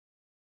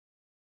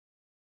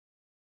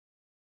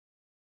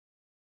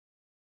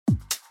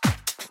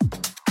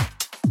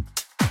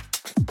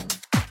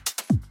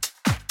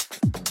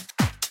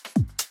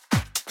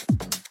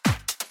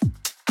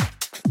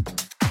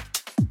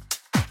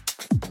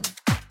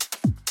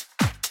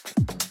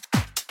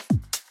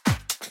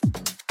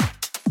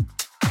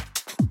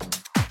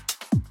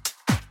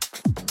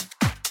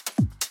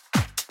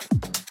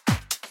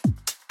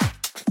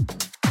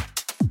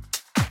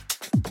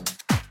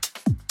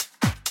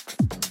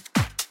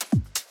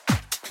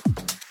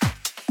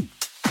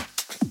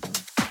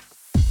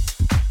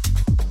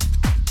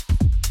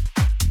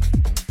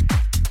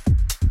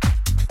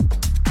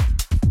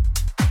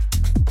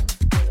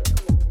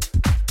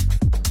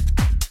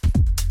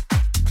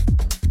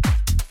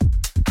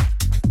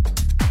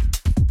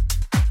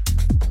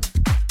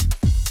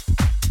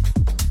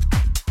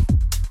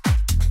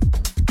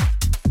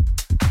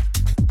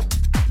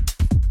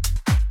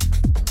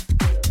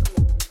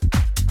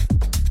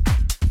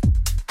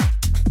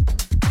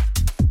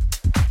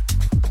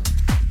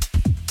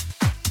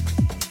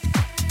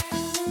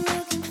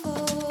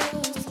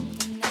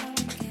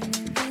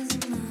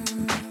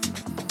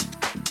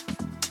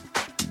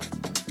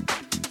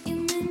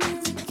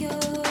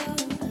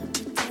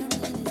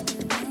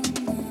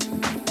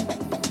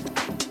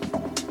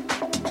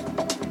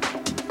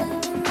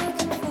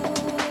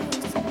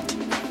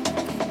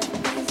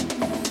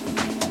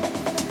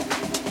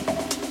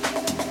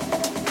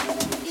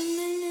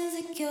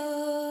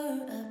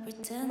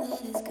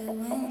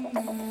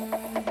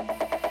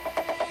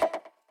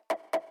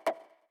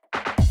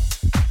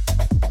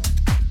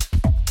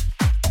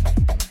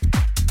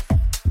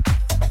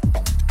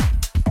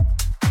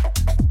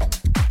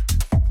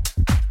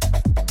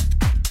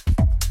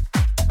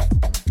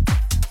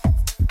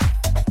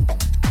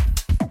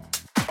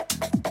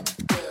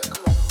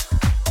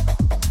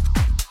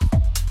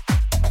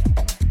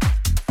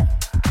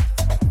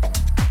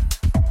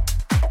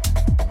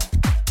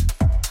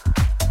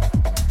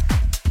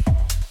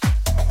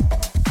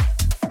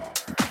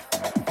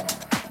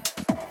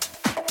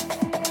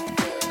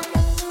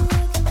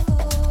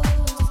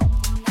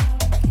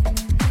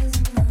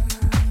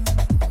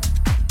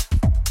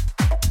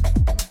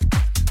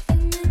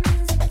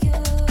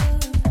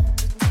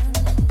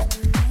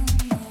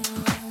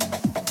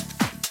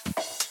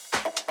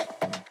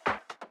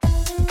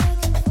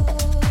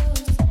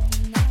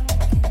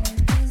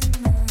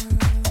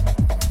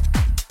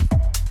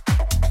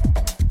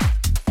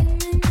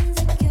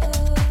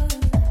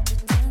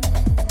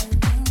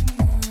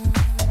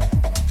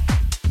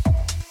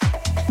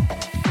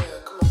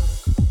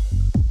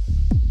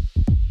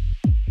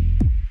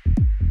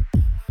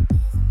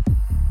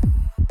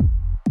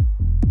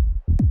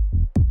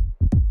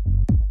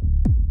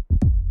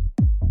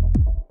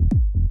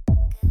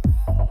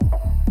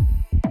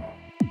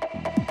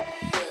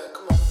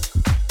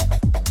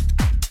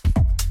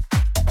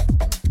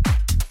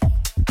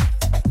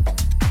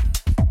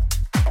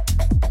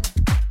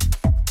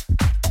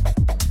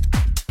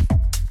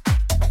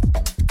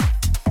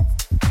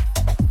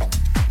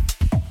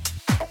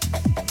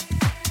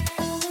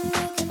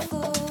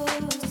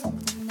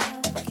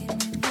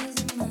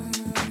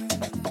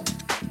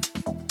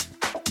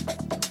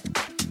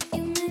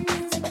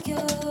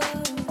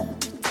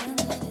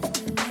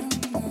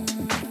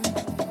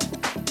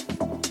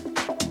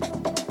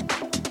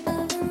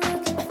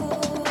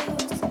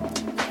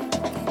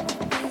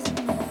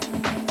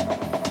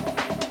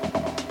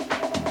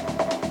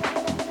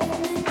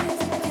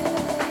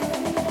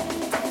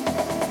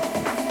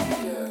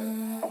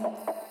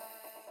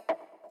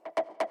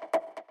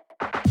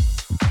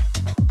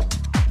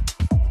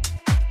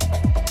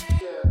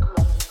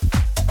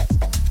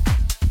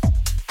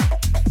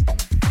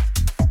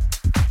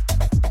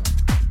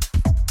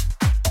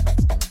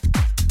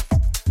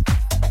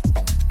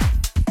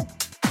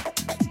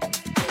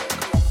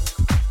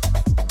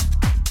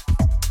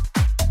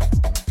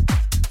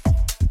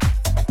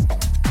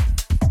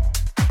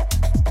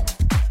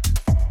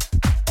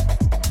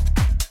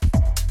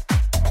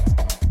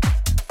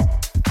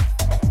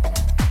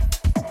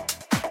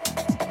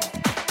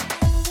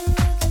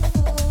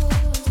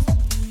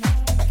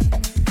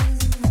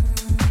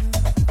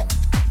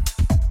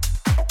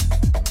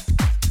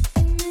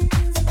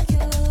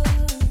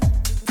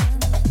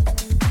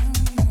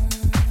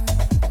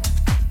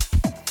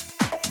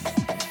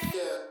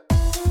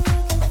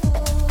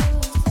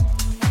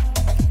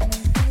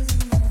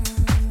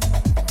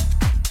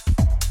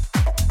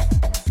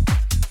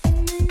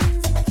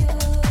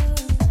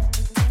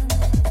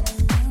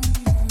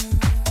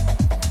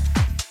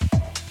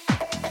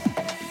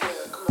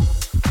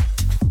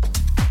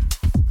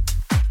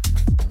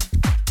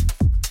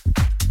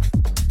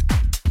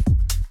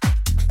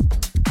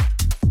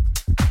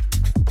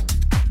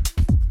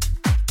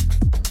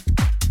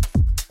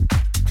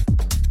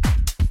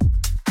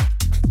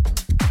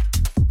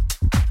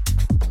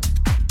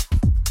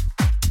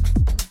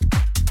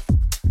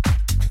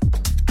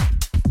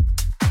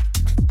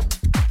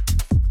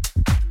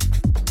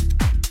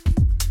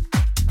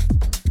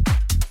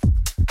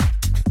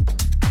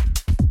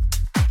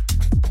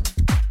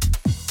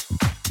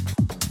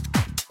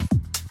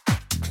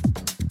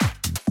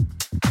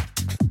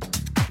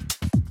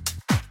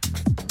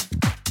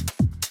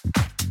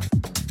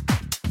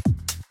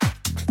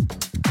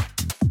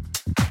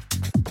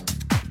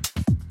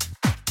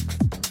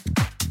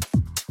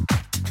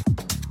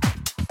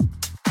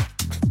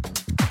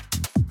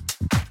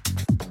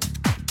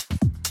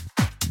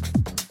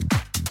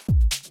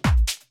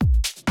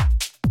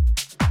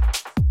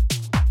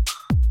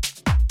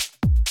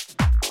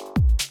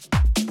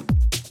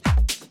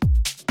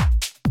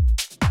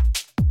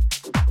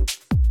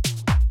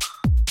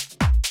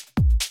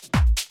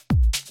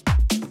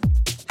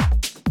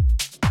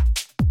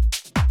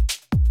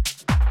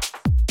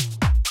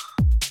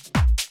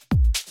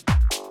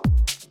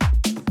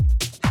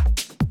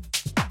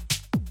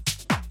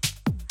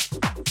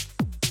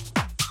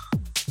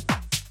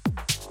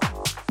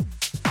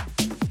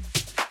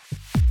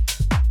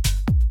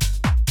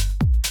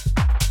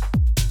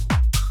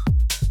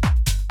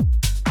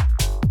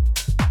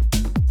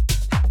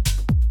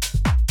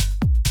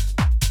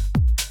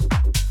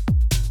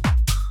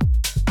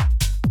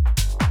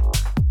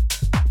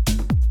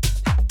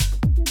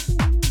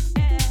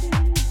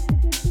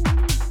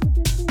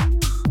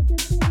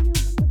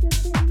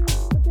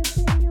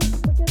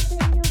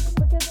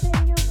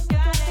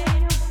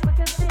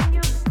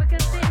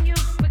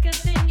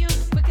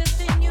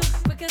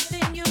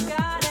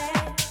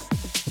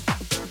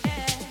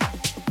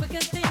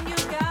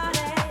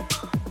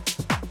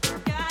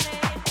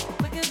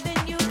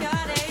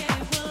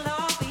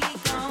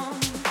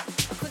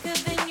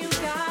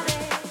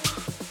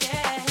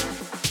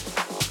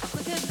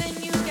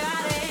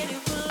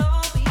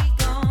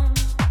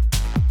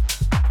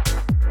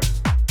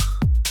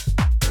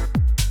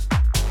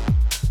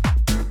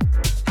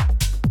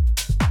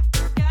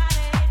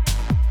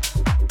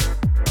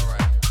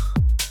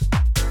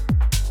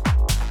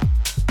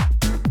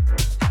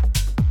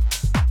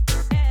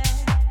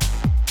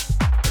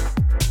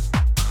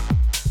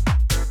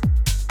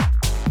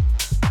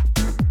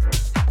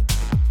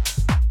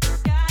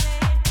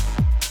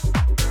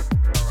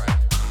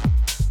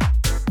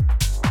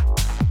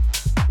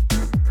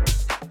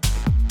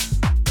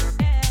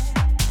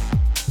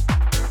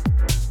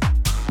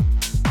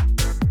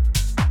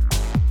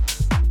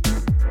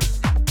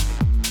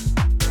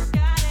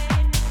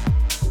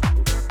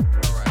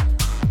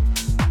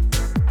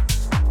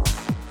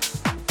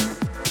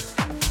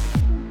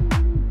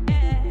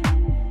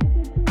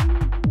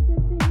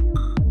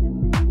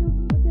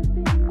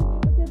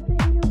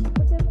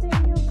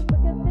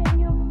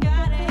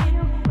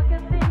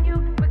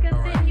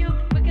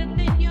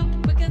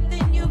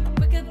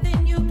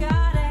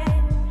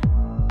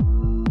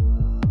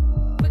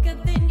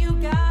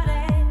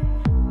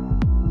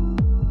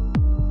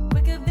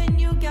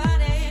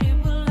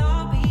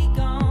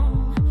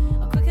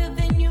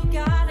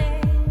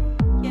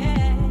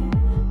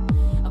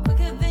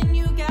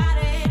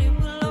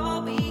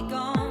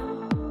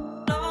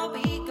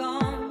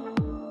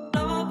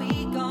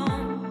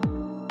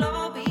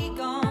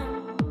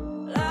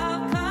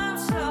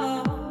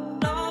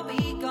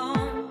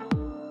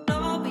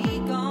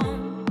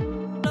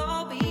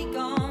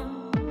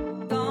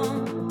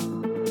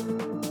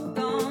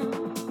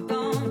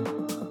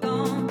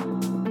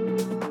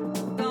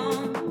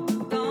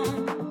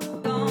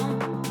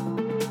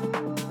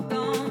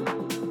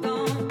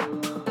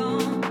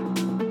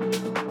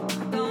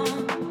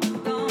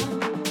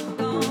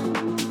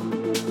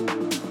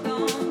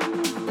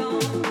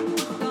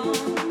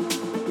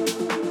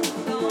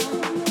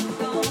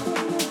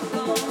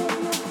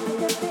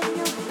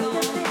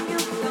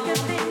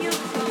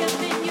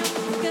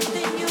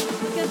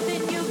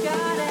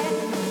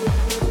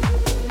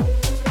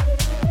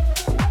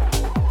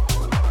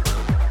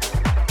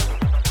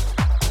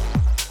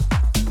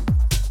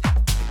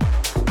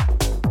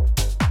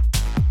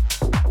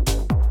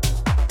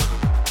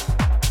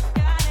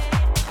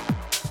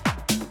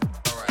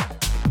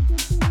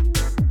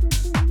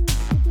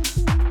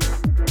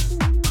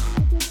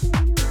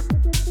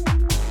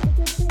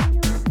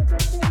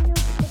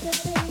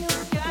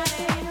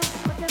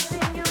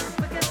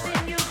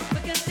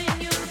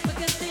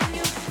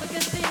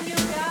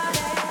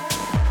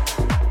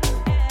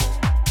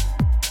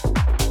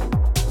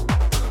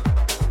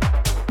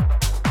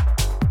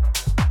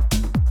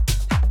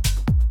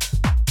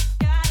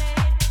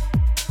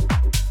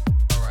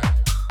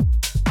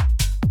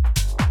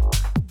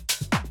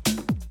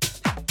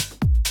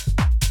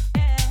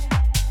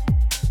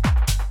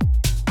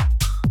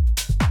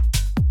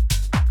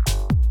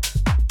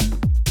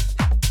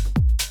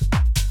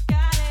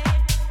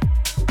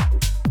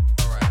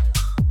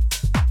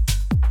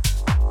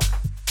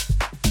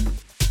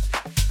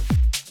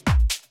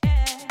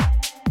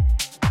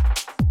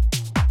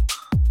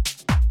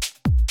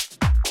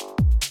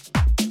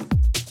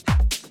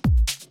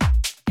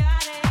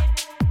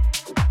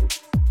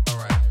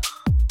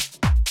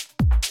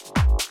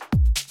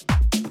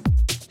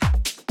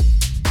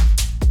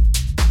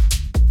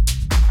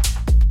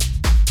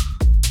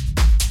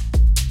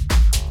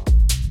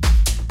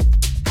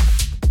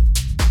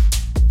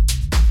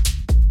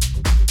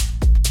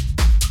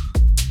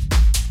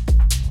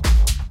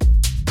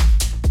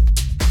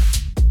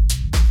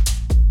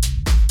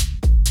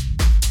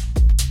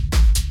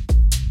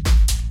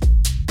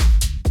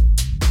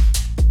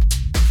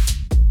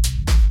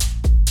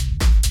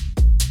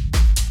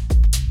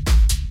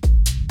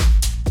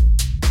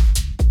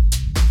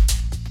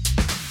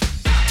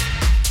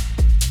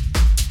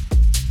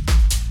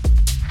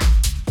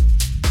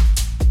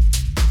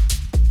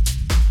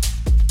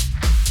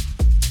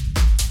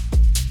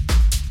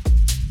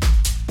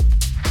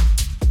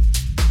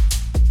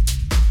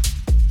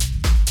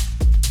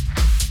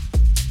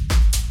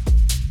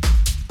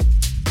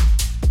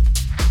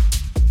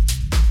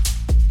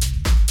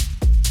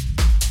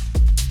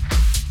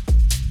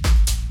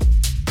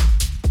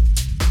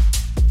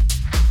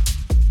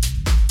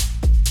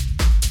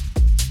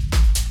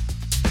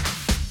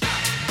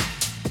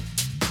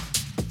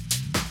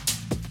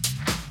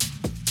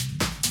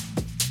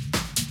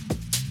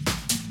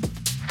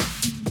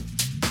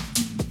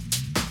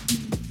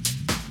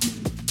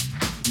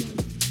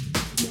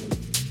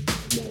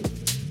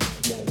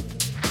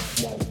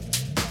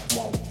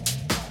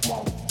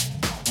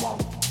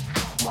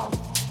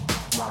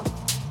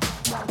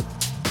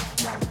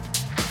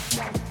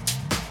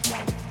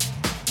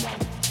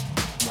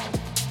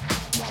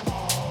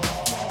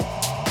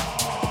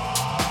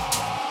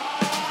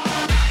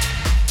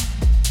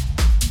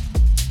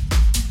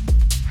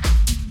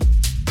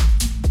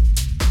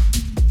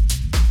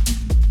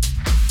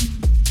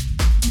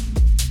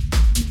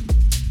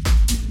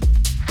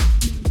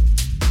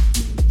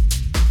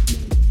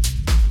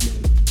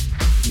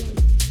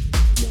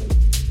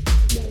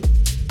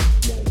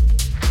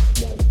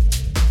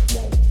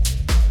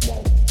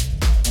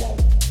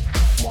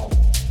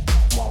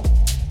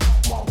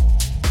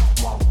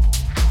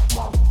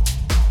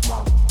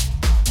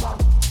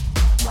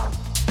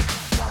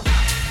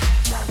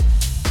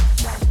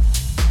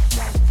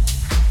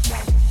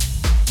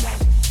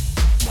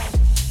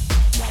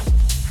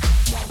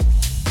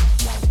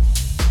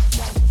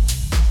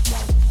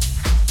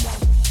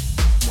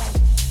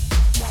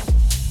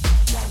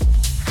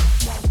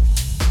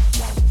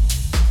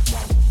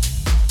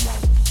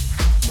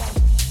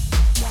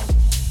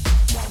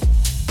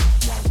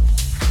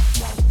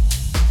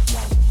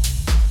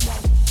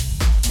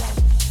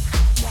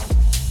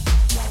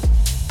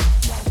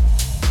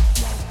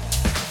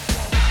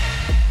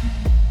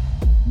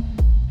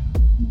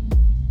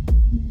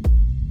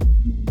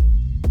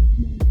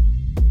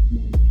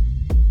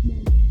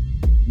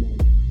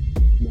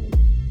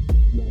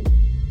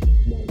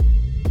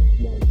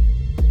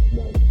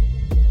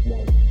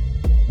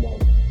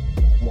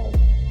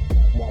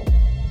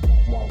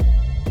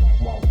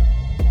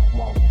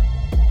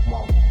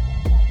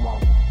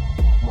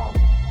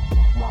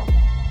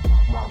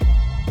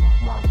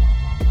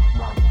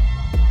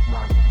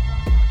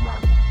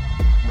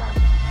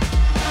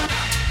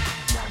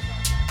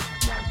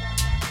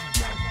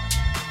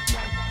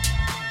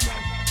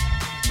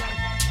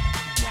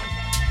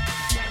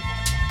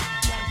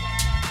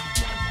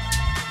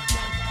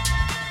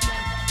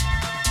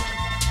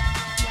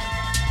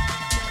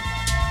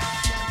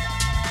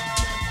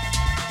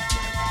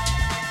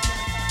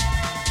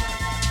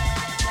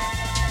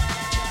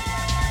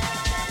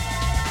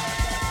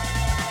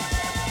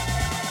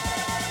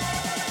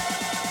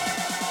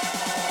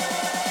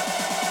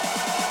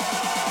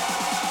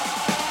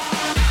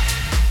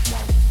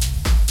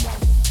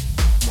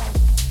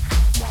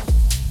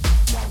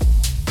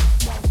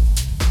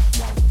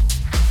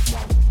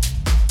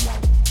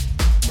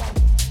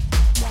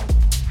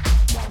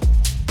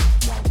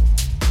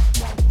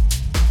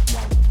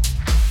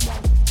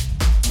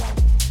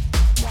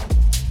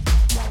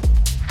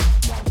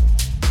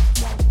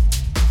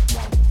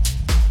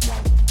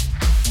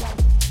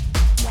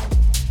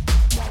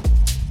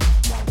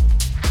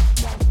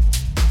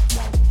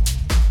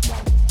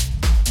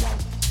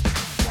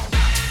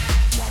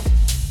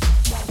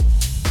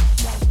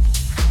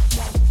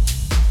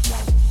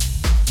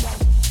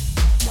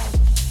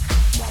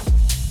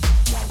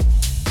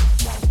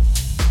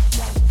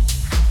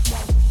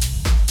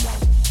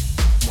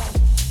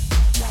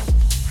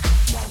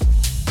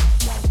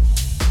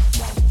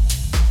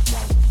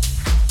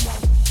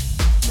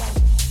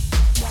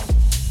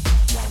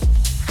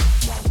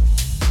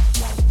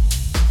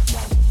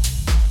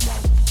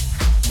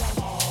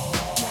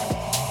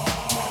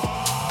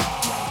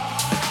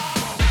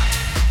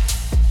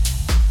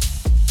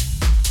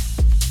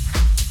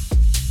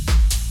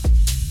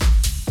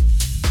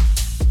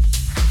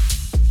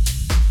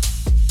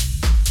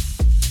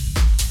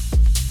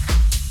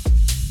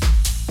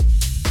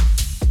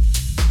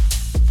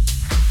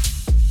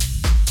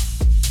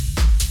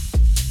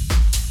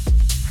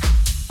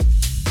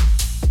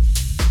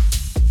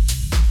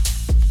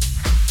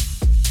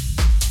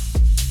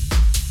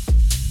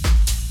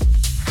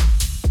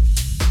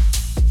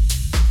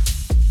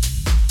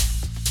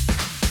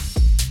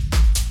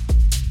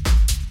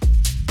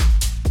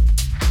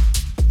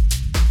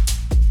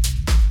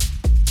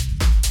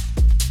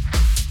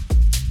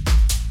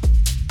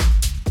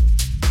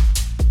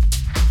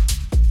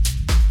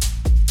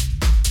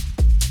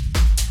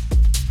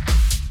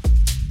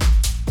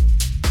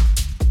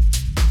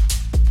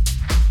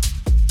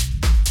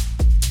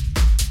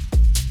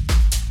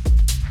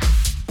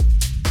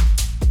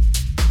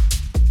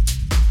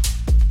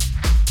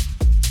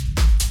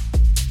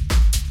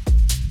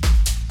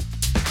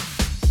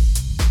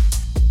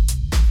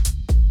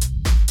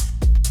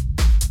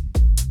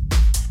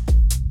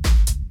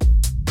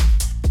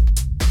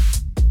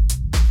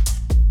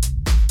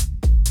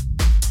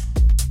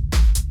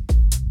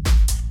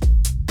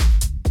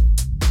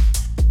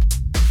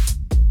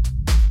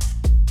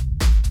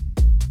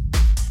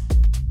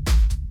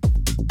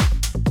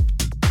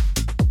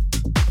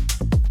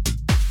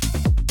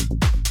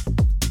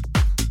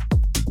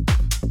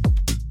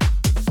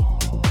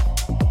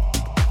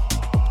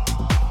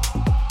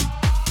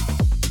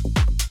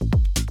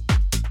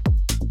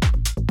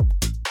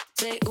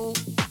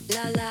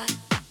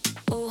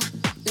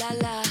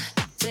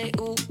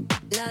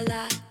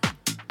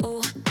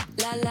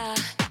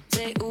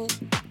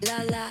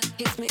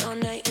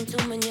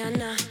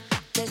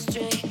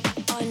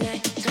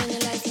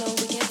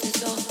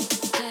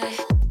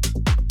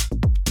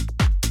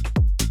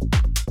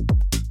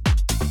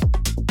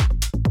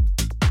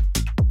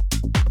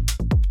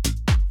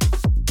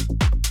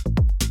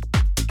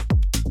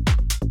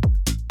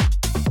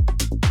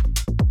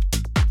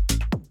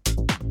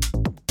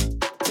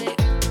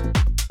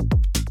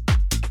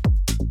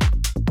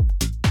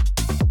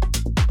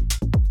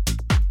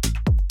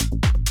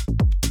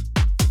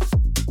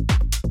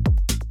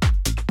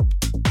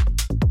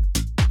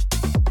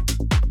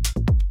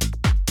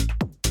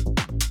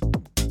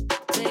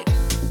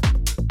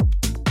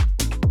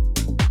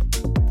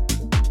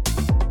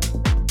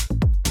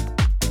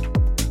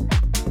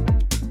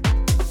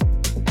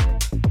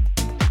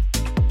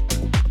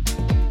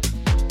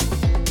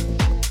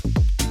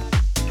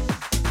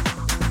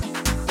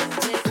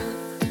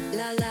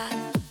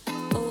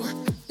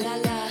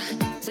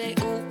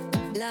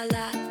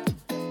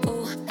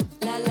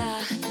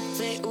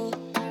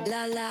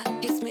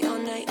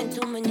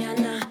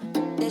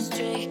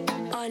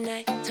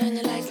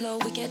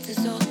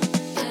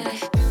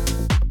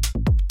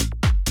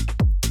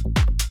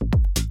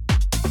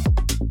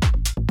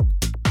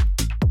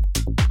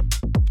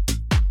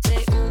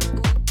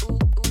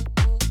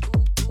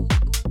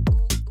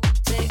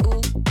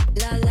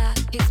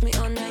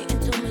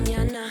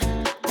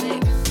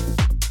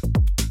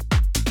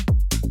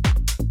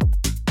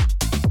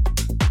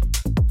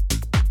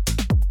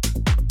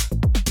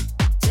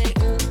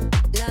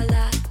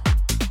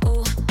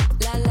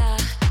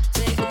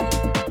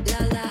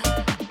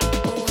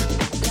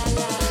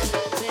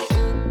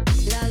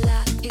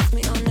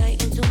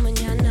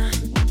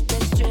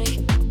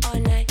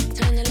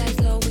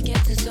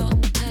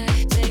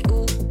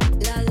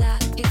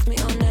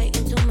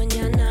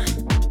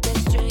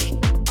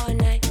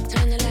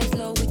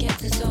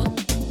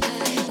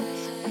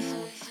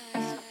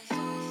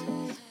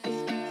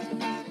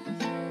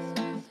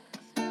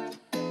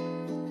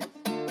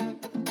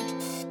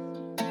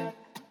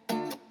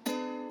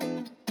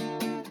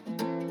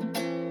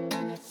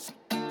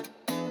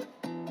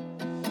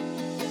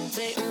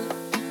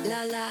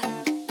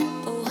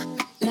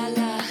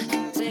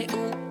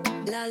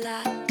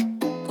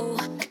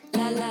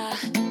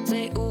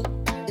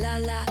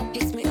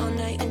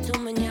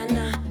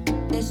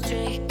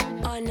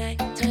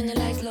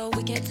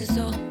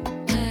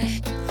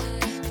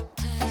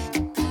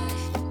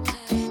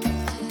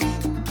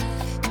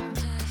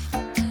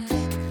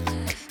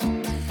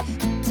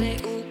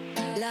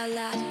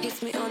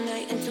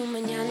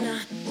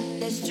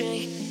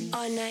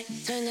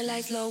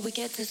We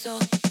get to so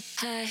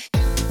high.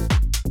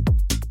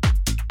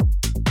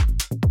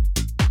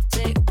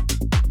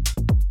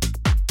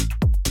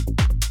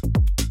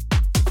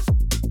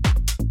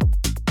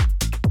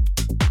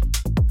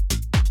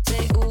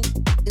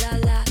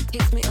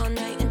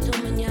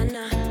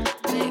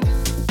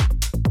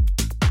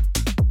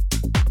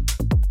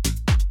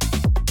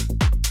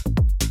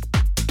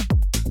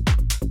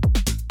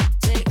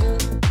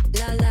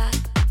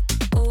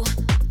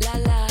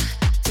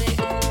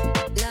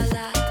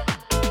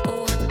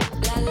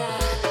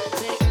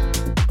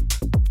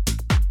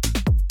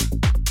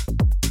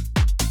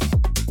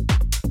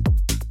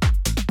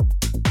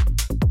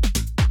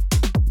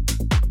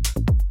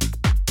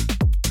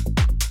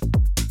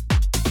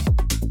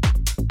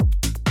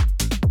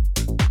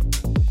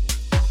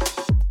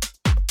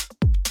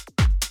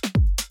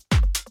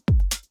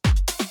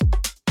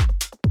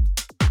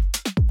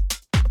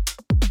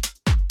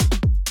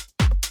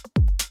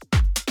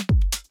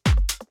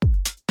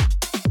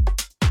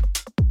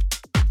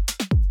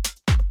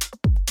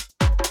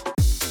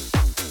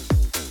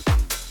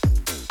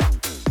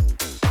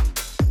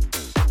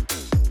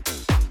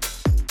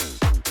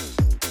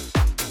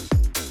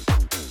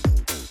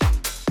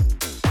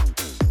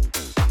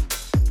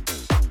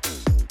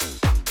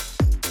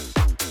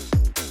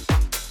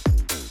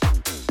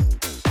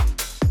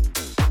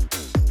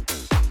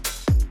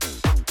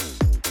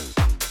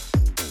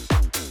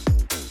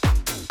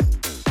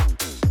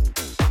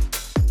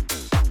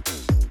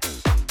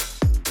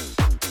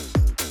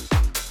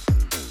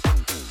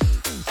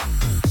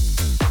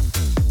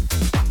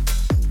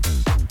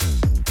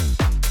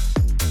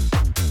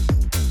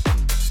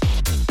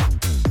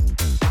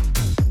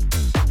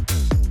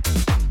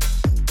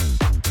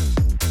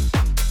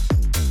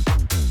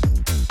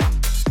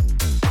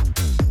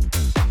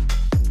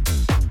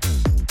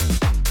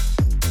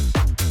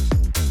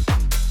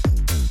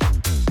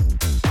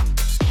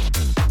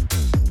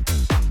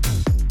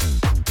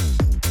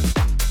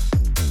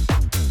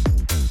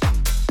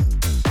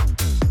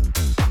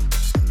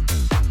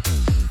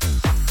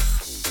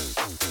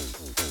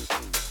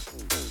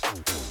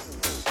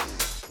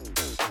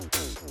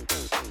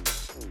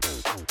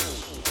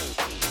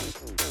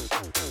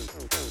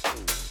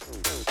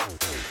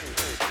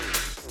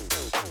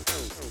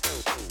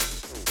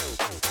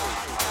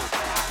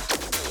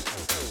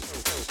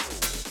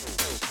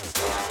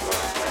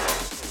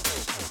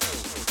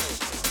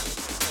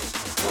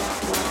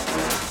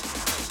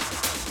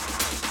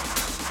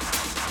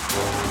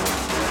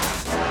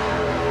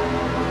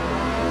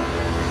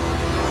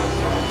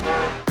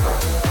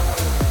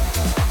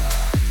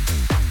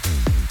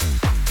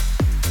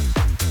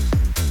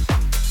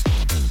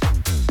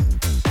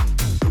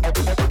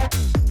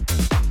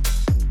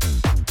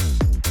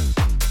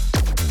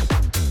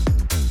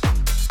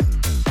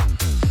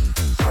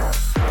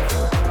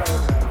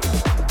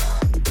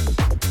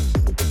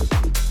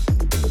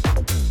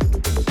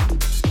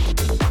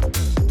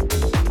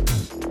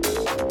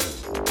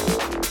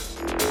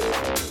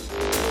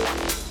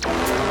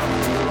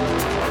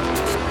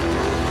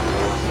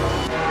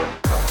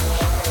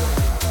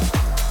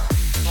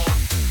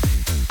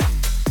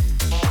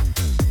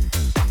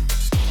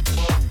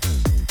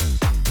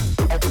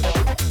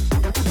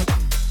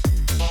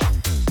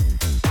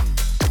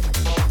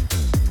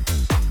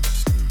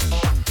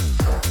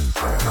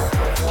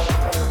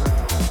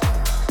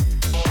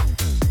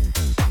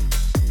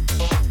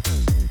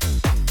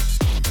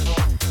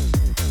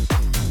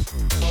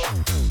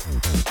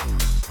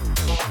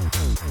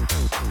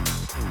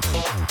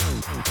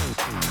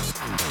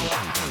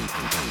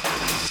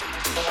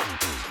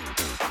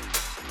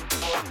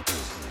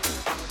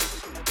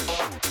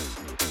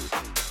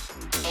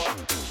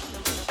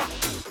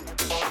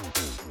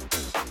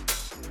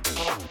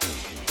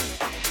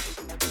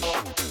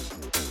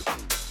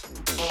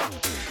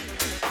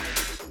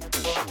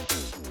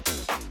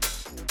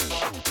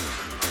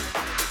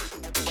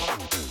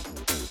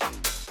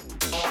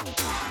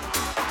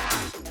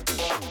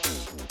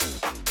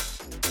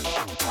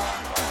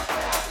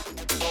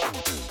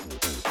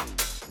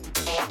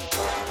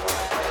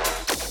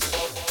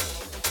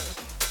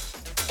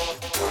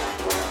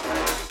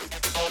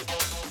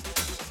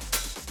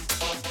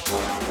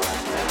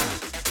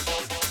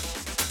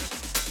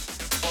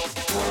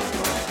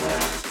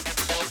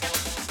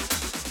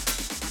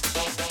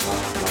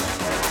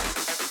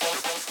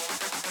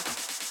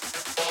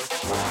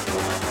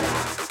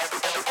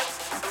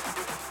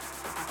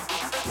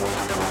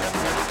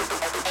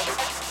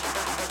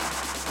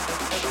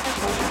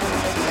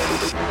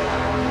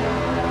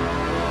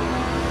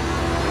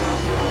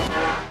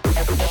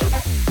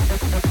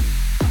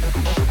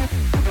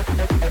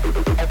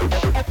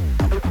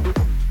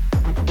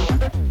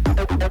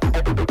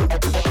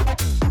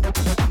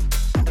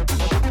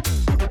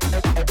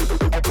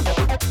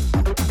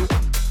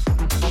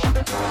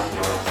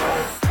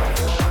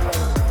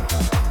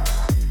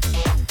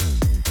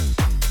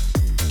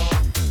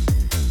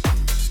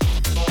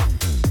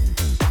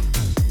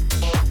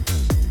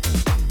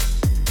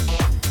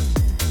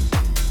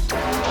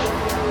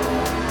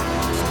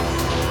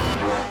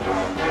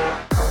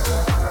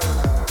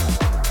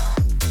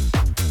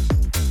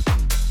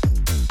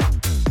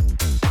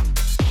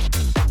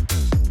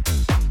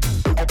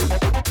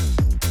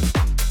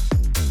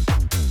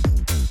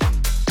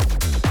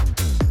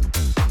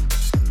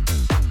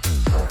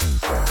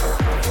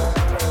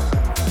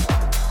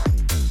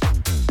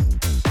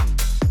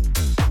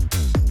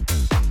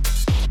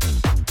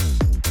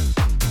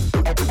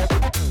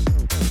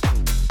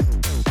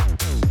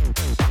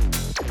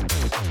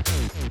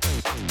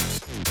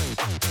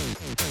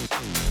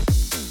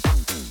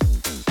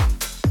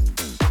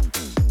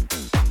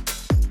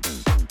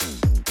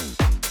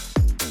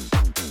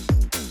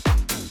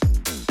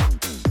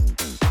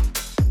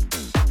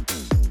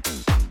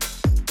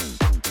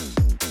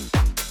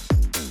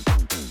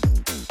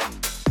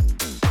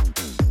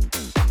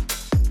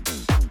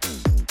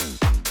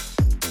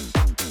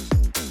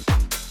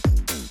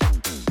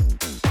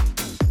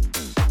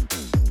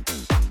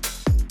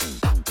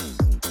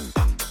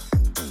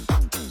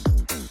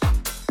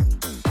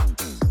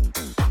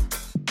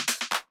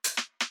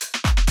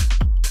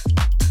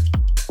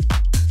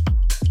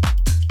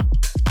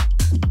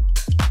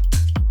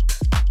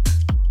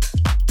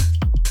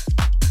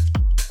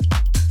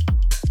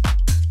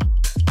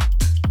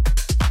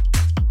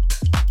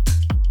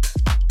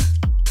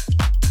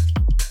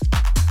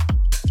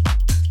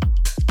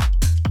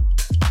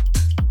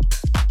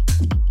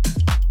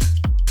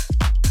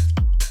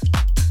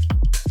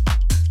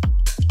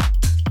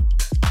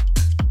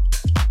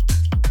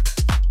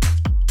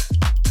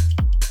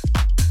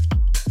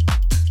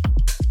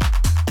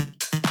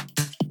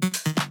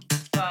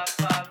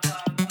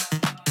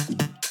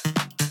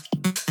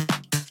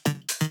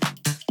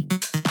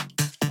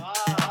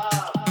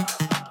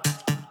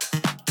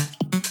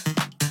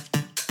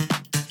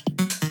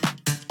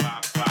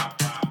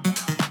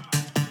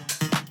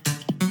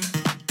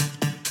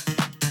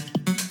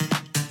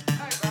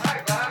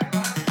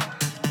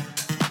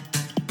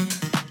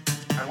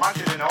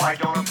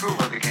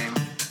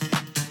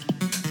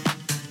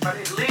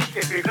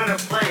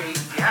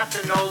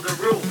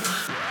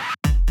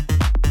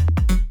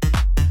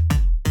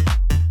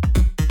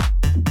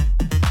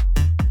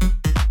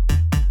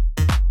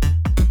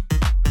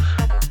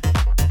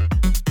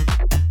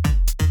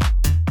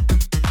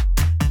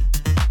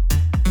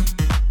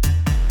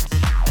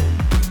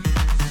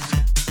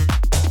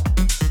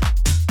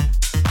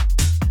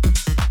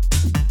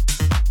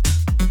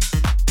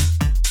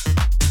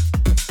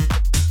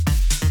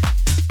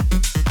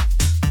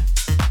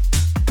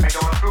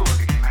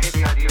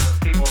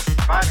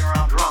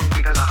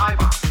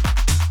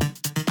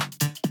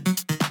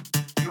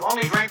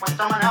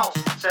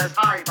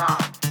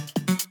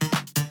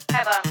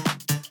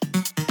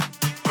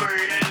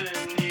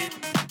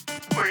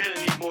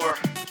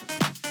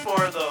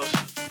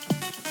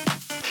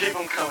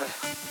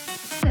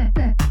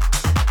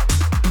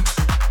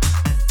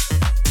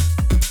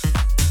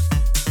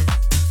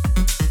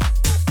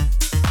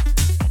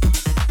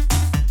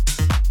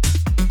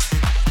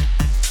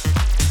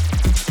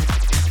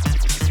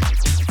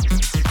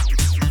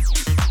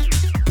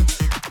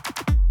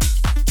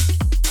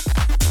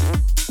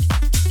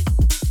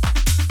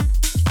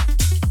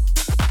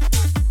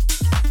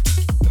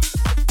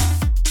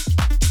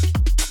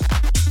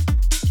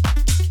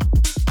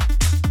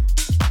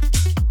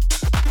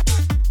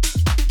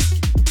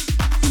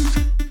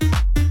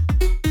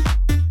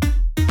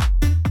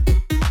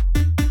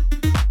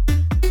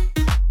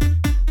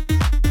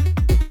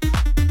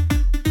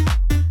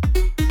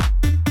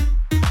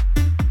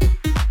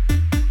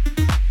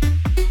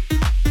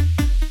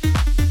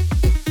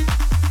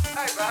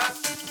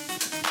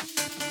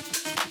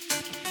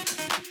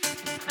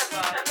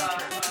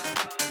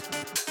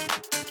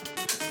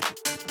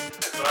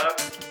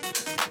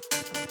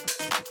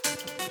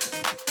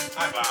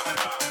 Hey, Bob,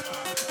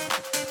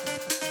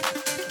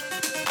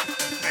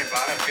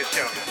 that's a good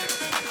show.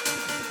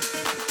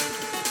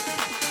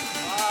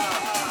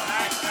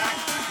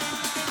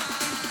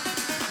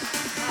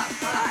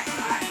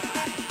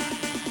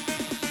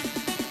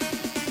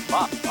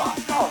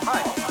 Oh,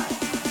 hi.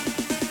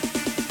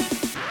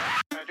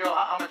 Joe,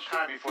 how much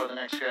time before the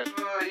next sketch?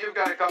 You've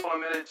got a couple of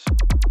minutes.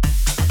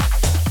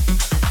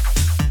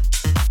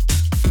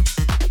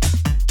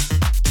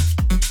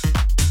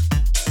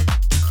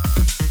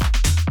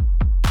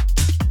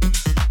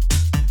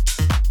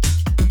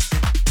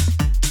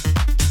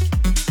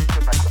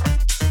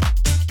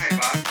 Hey,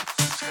 Bob.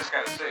 Just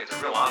gotta say, it's a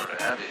real honor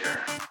to have you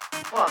here.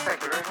 Well,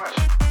 thank you very much.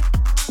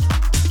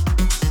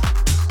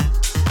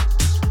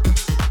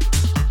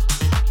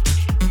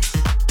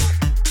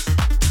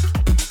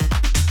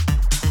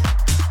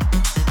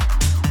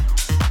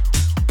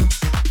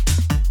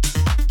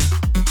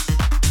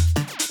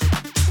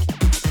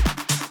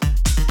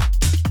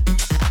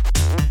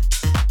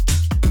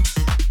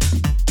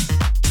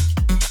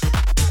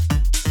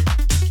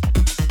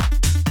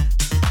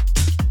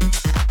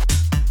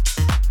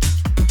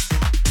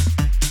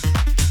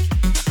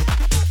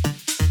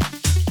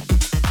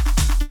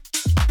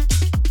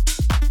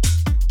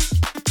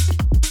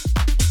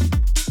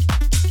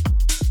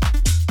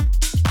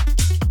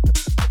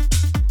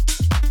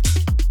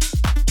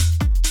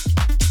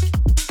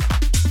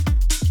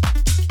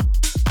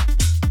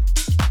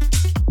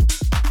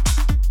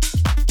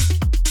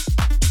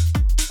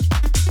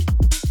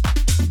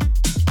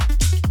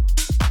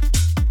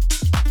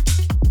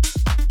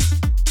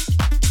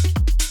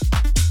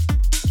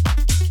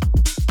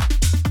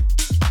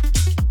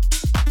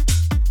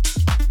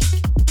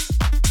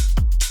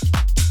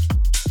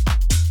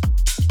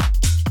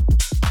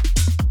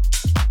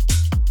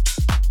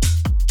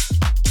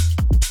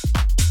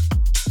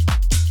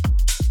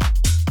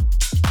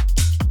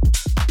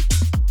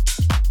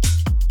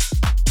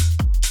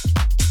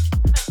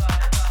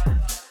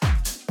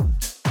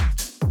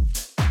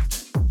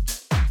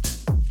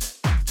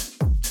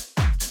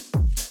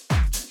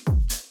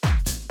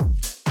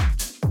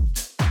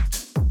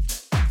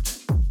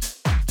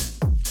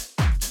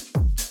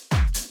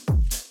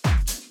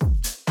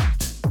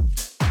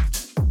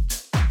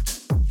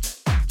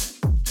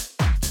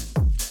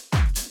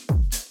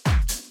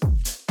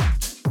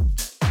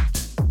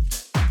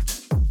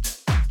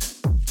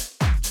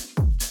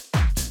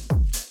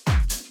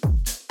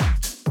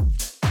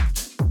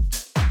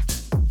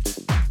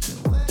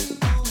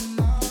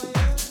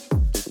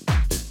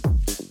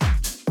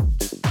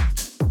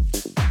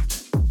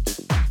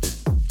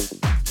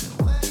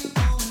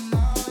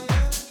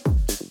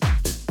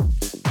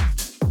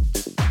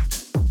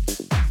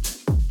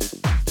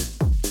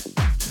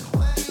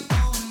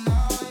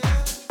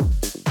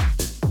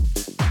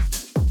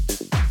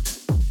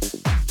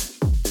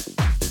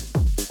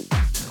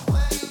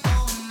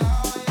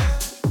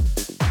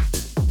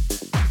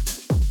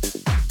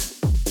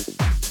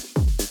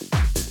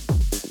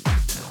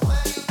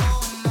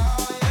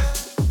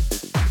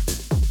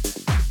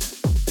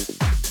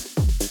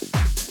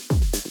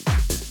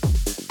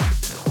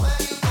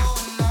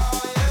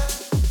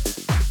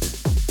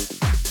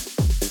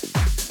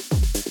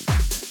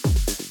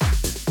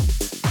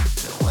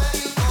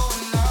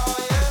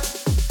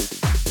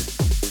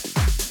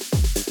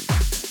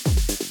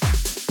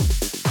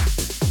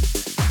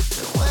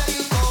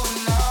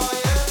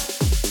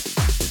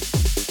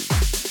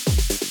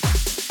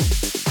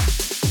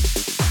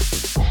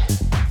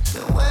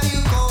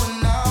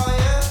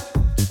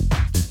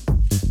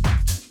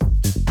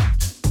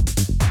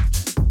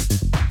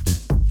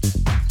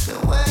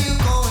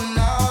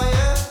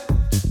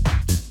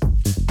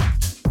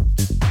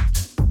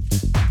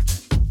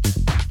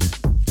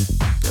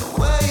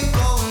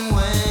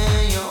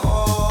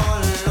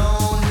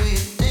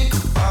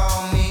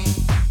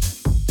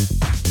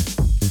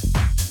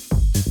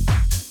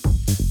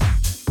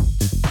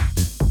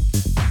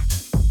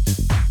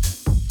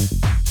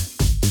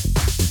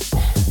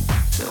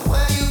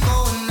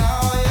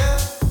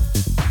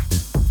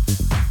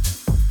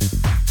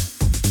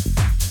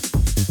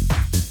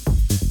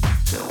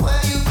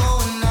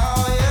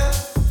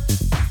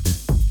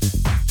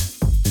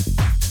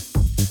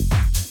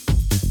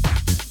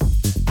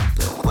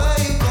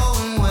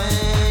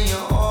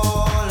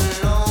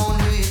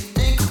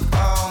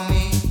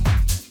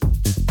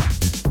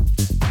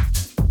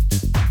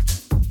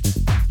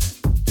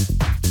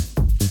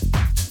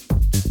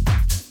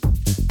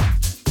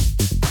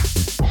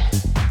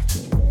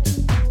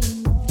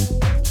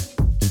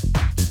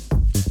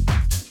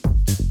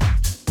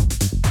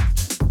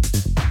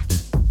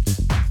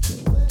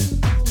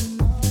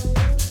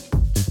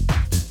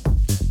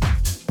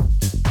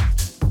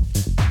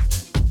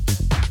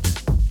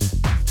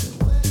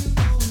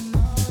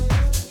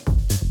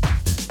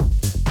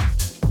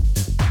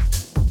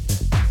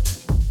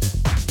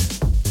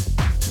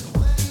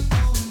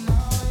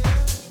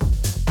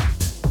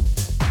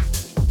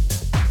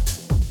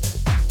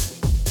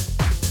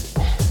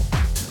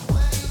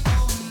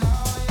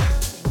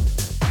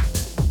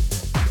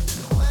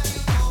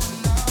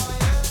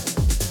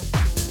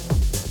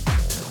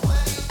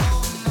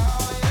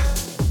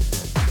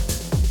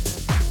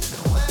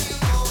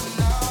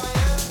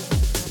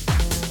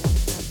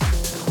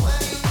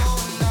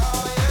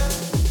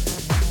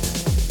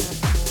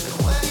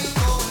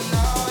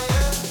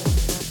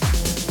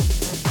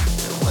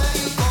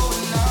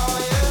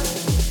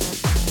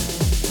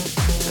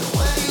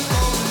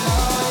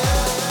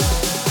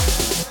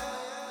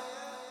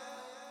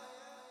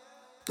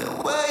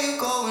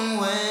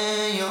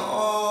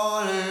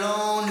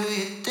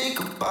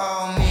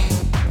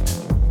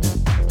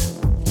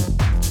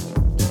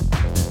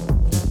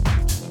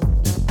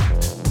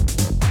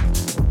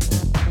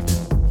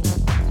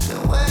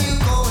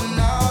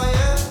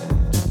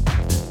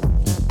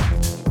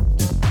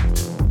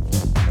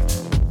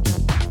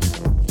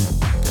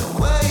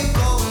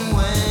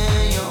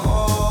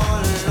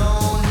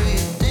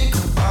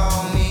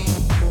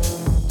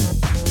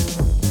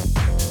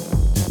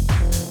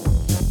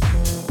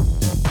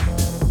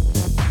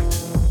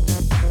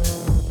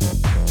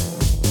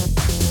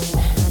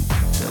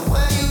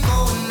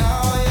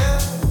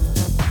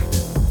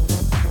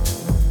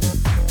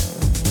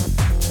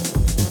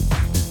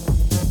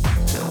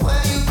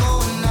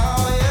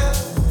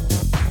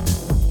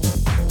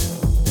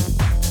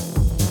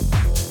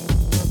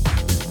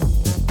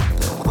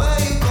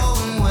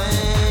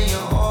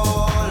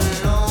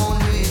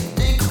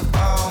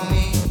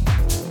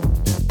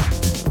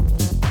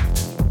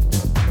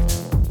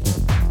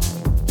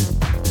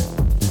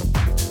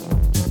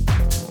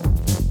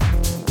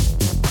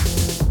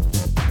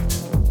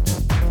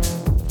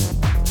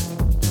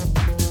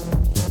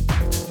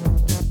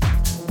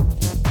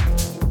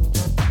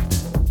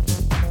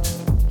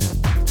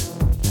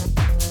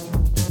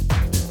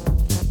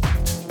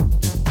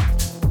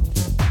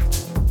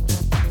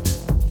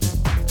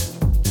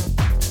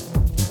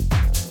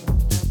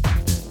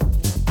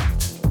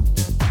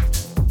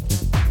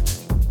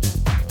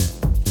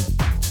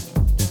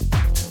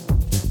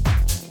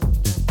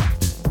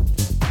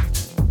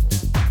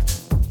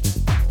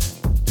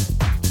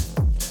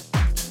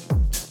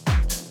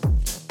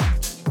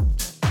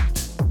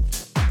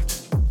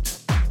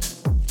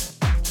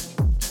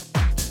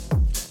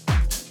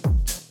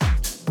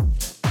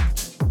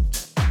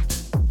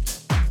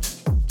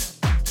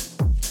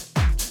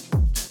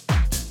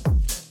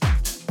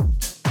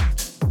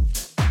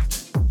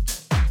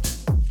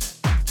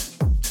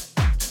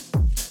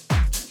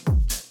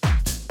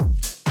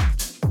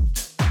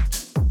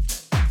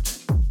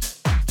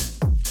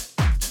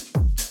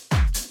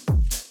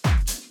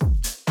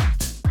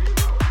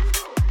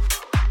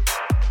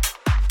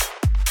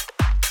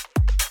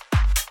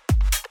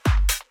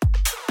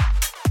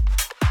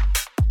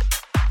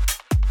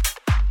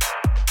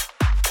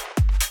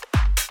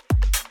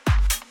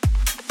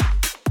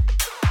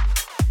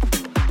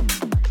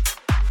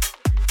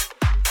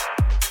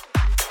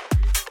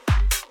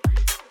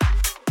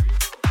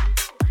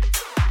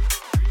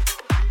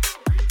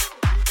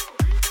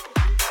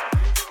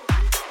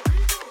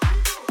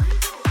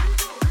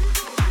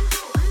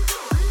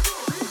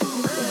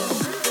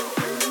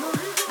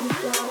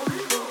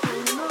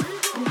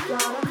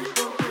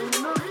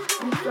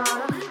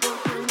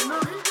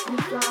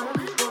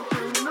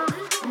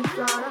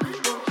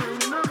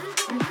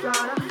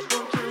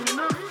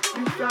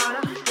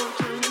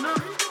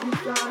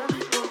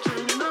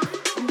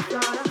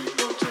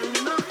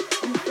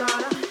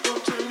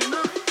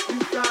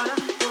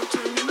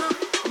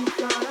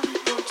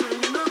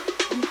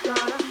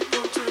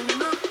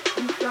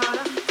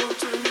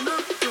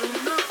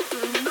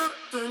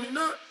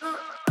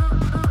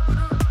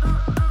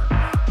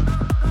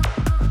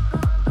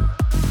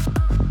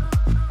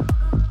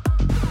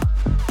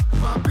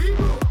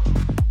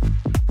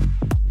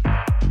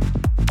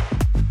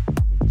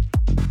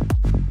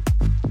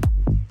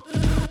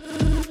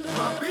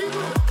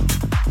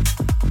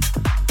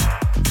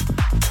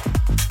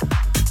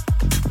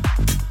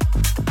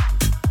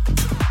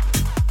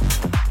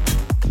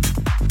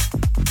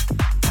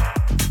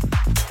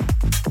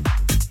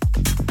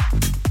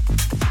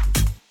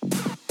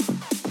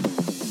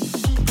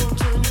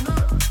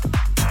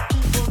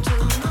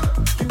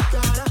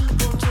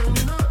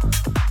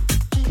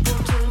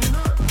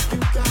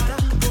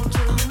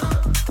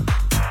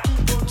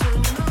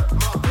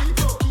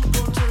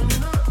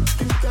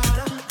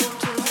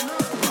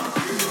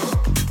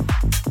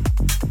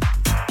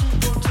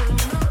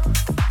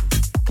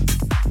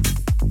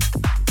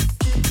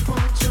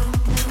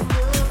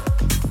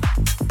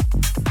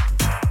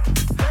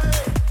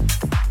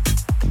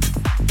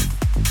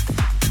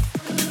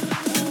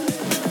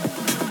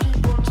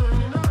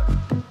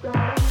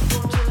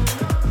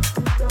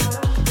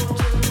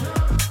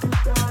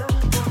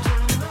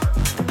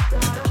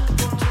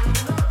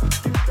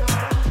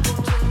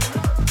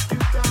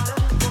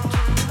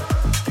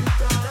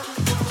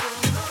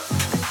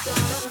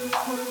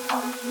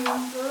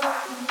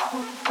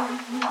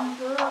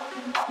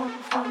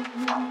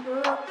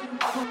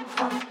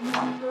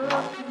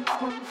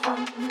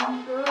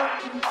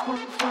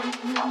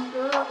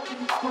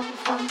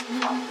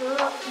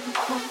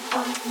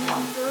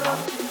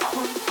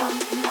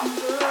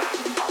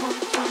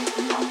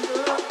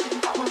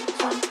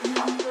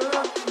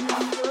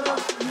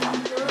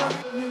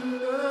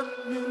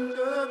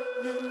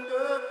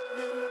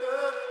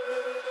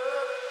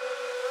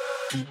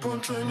 Keep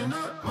on turning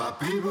up, my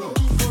people.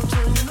 Keep on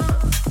turning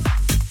up.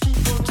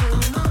 Keep on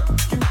turning up.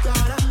 You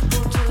gotta keep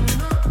on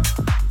turning up.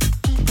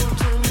 Keep on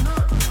turning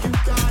up. You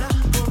gotta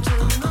keep on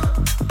turning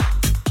up.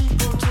 Keep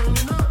on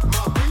turning up,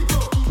 my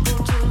people. Keep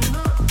on turning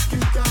up. You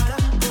gotta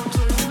keep on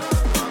turning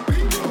up, my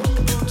people.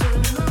 Keep on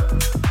turning up.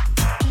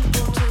 Keep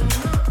on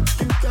turning up.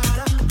 You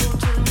gotta keep on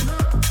turning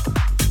up. Keep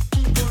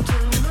on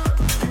turning up.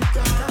 You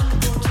gotta keep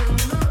on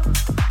turning up.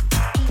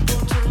 Keep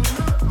on turning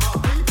up, my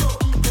people.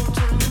 Keep on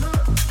turning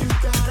up. You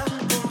gotta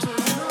keep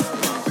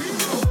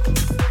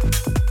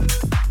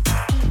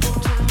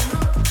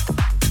on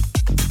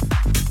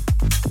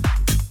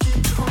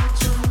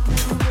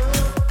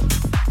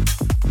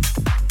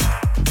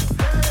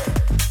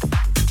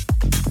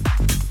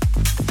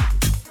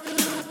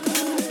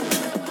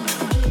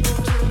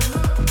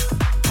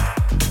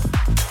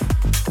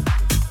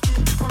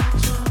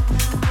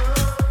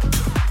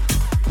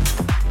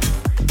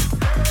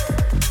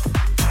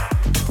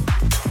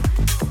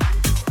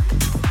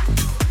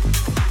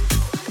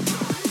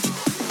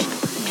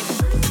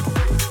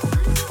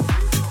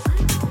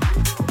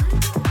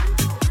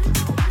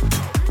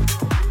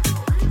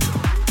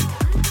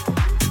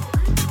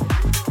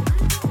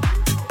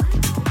turning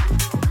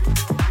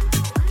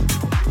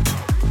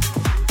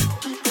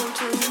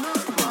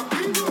up, my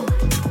people.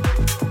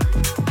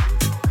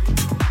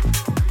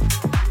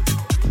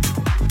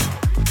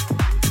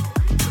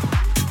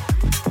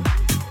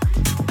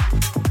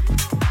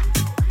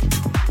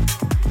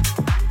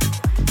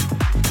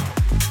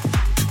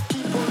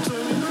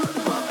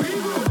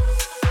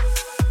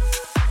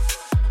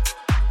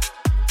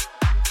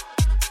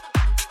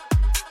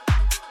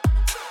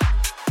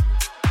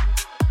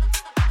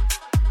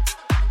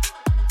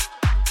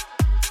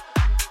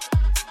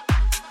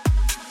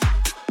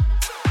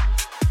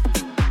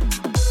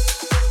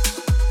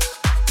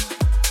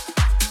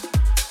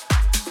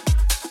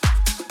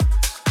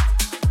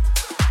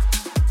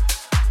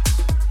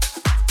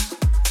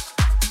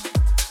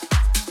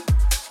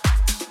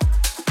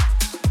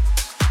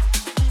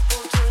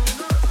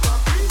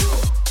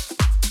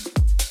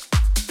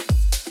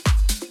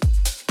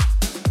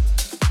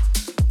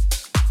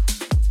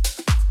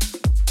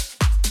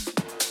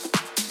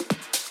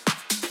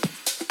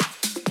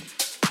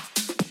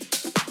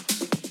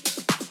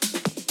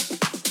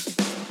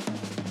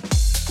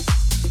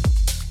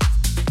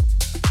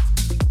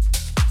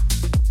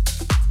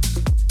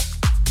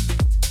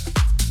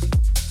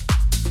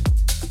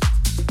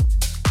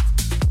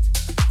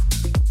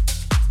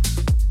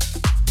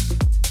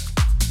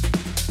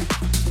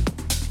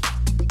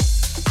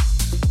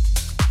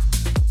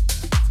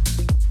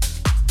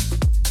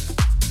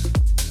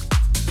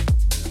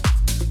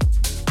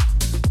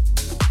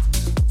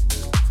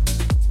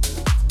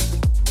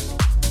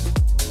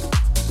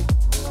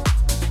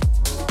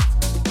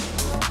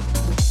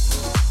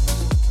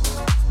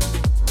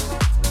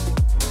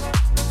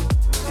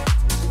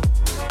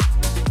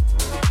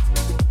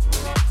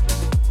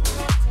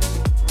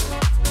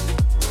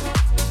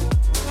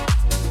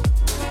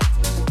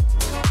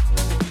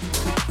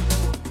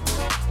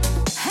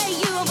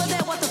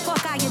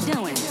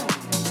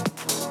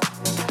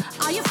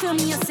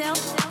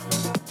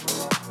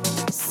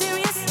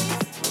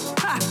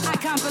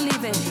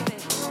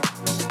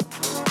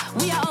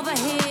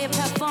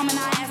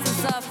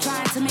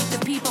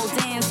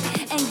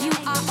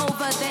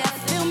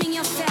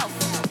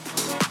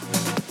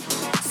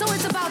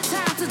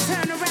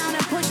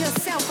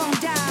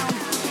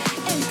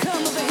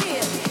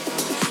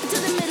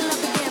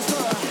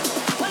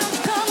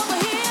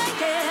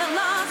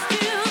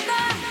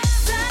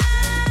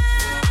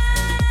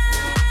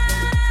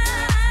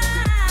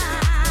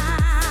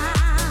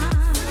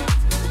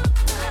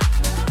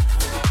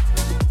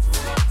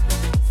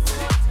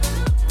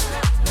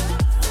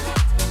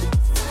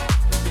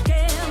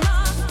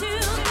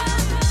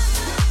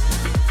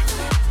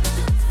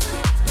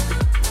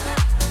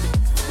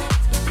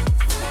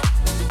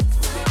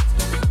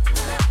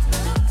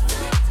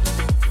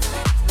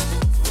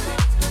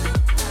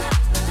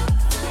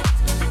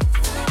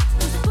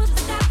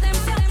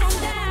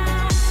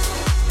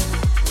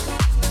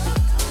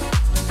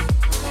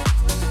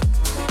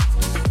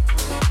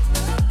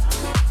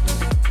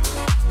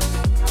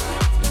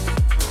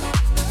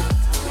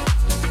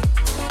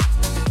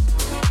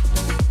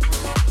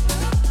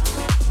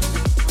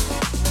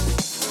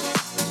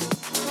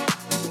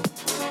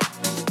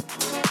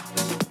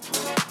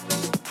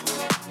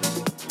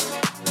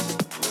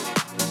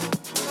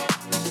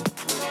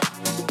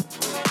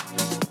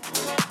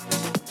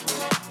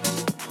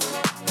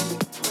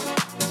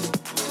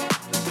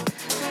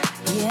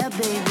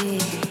 baby.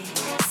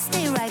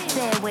 Stay right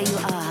there where you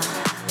are.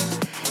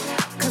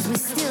 Cause we're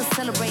still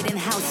celebrating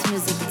house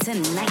music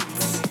tonight.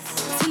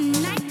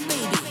 Tonight,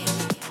 baby.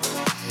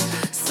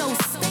 So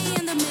stay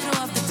in the middle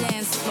of the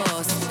dance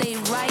floor. Stay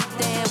right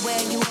there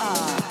where you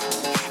are.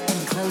 And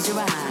close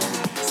your eyes.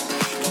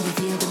 Can you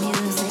feel the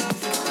music?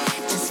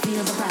 Just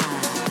feel the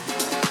vibe.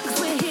 'Cause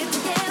we're here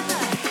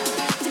together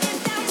to get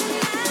down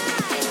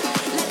tonight.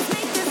 Let's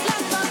make this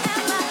last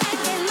forever and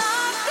get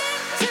lost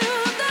into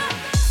the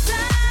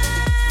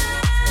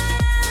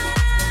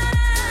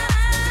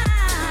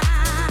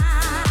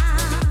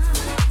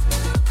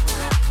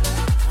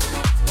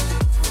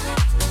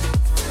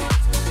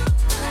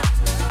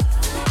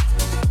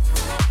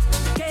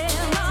Get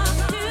lost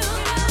to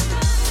the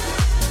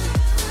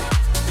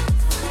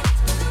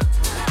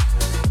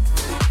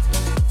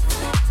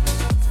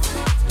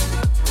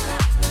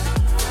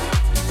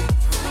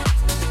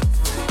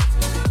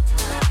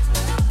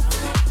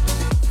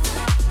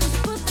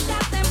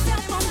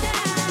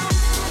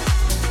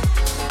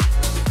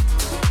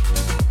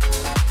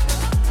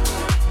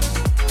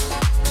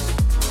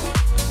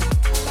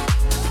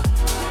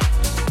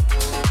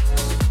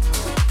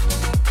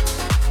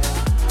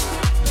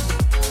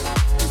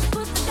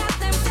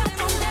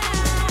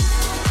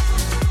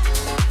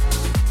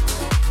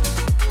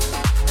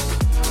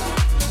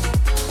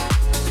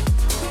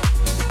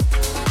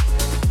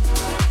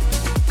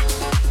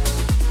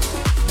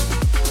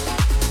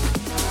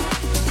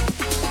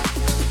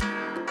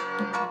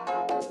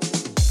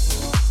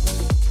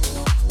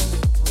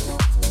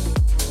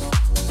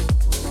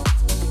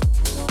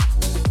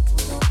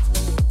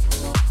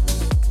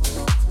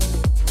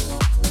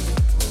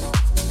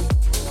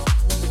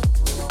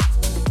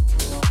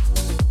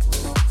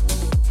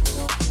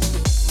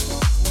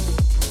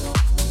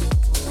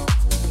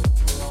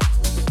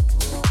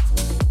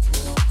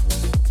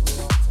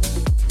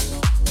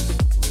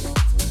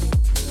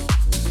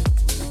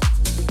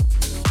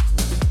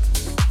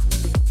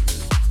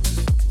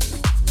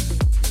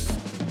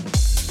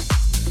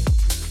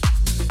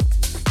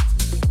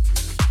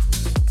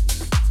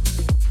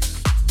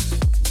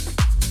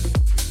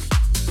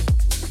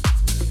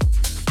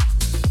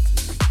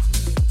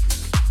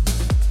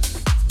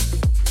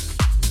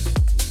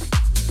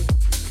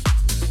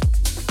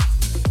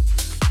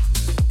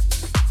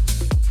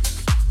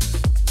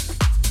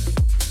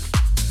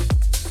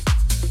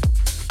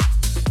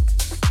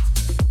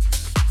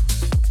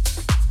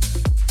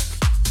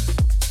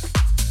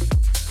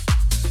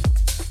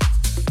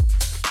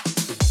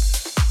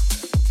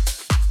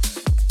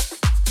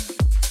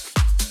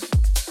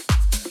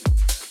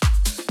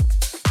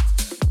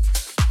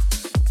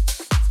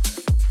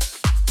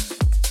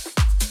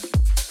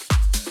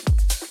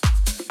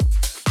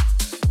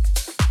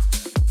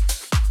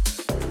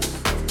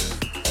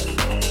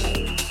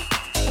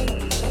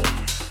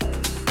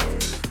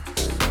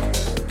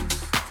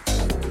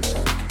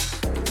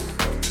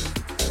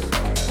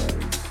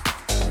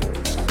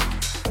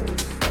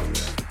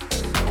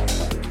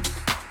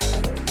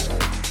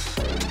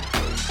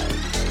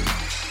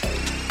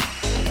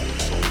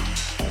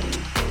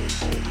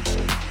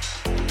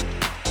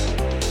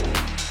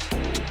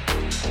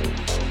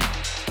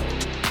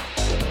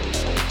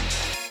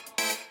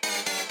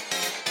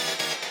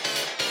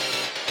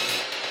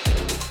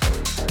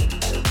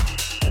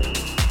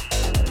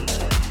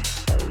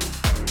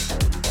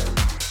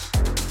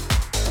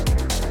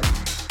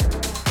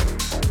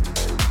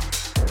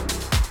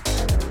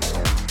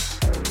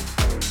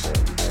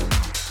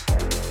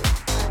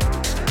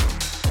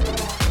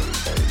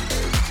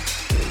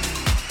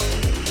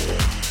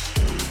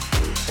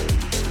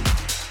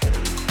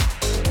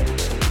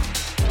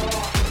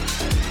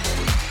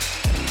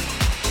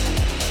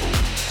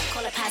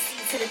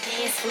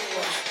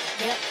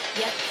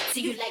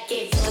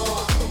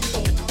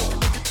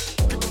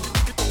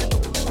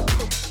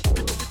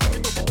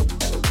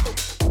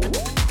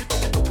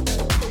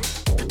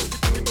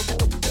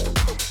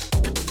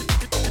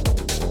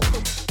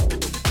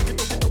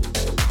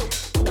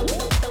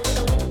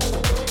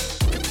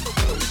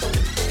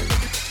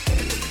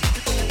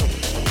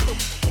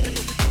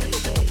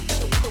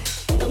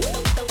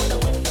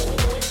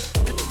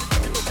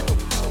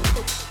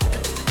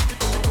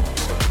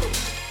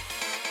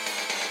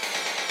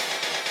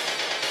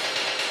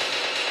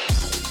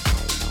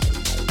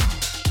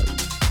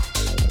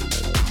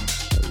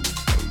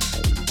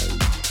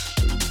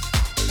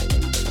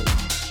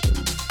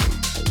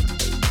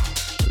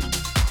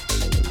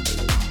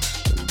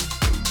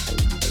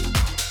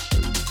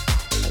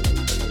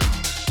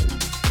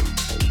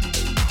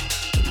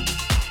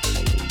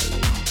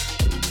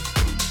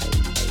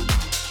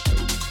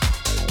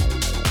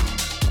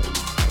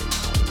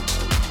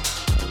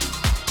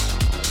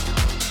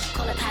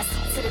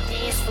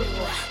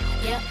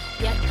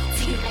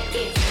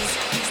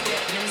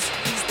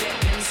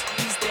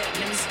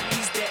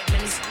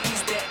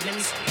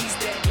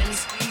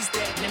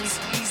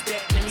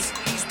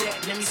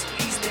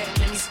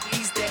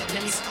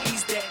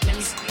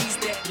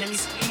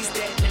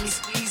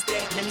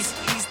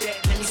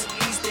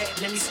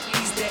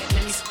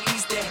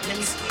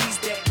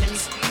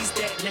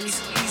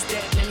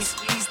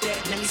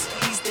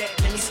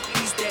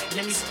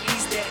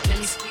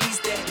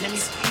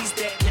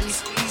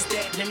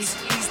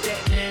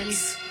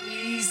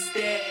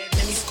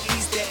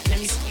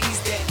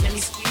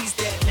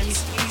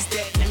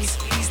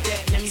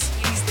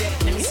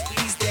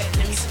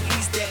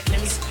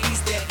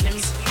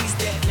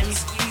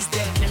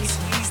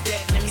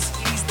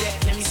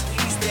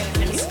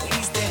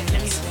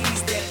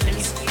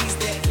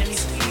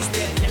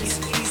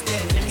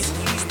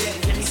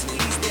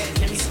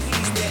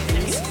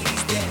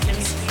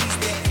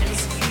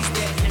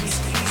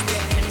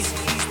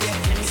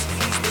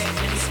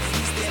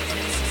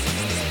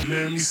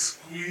let me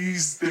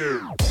squeeze there.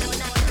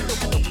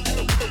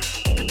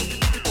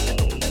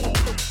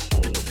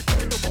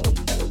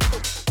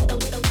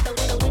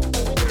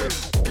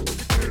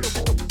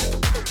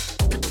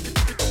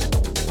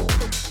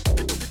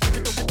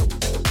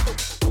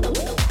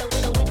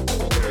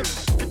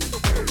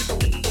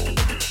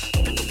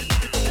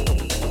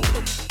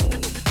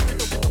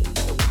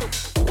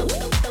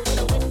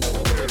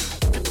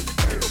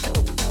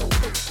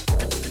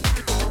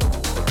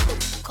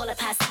 Call a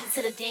posse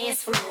to the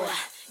dance floor.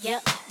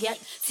 Yep, yep,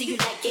 so you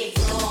like it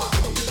raw.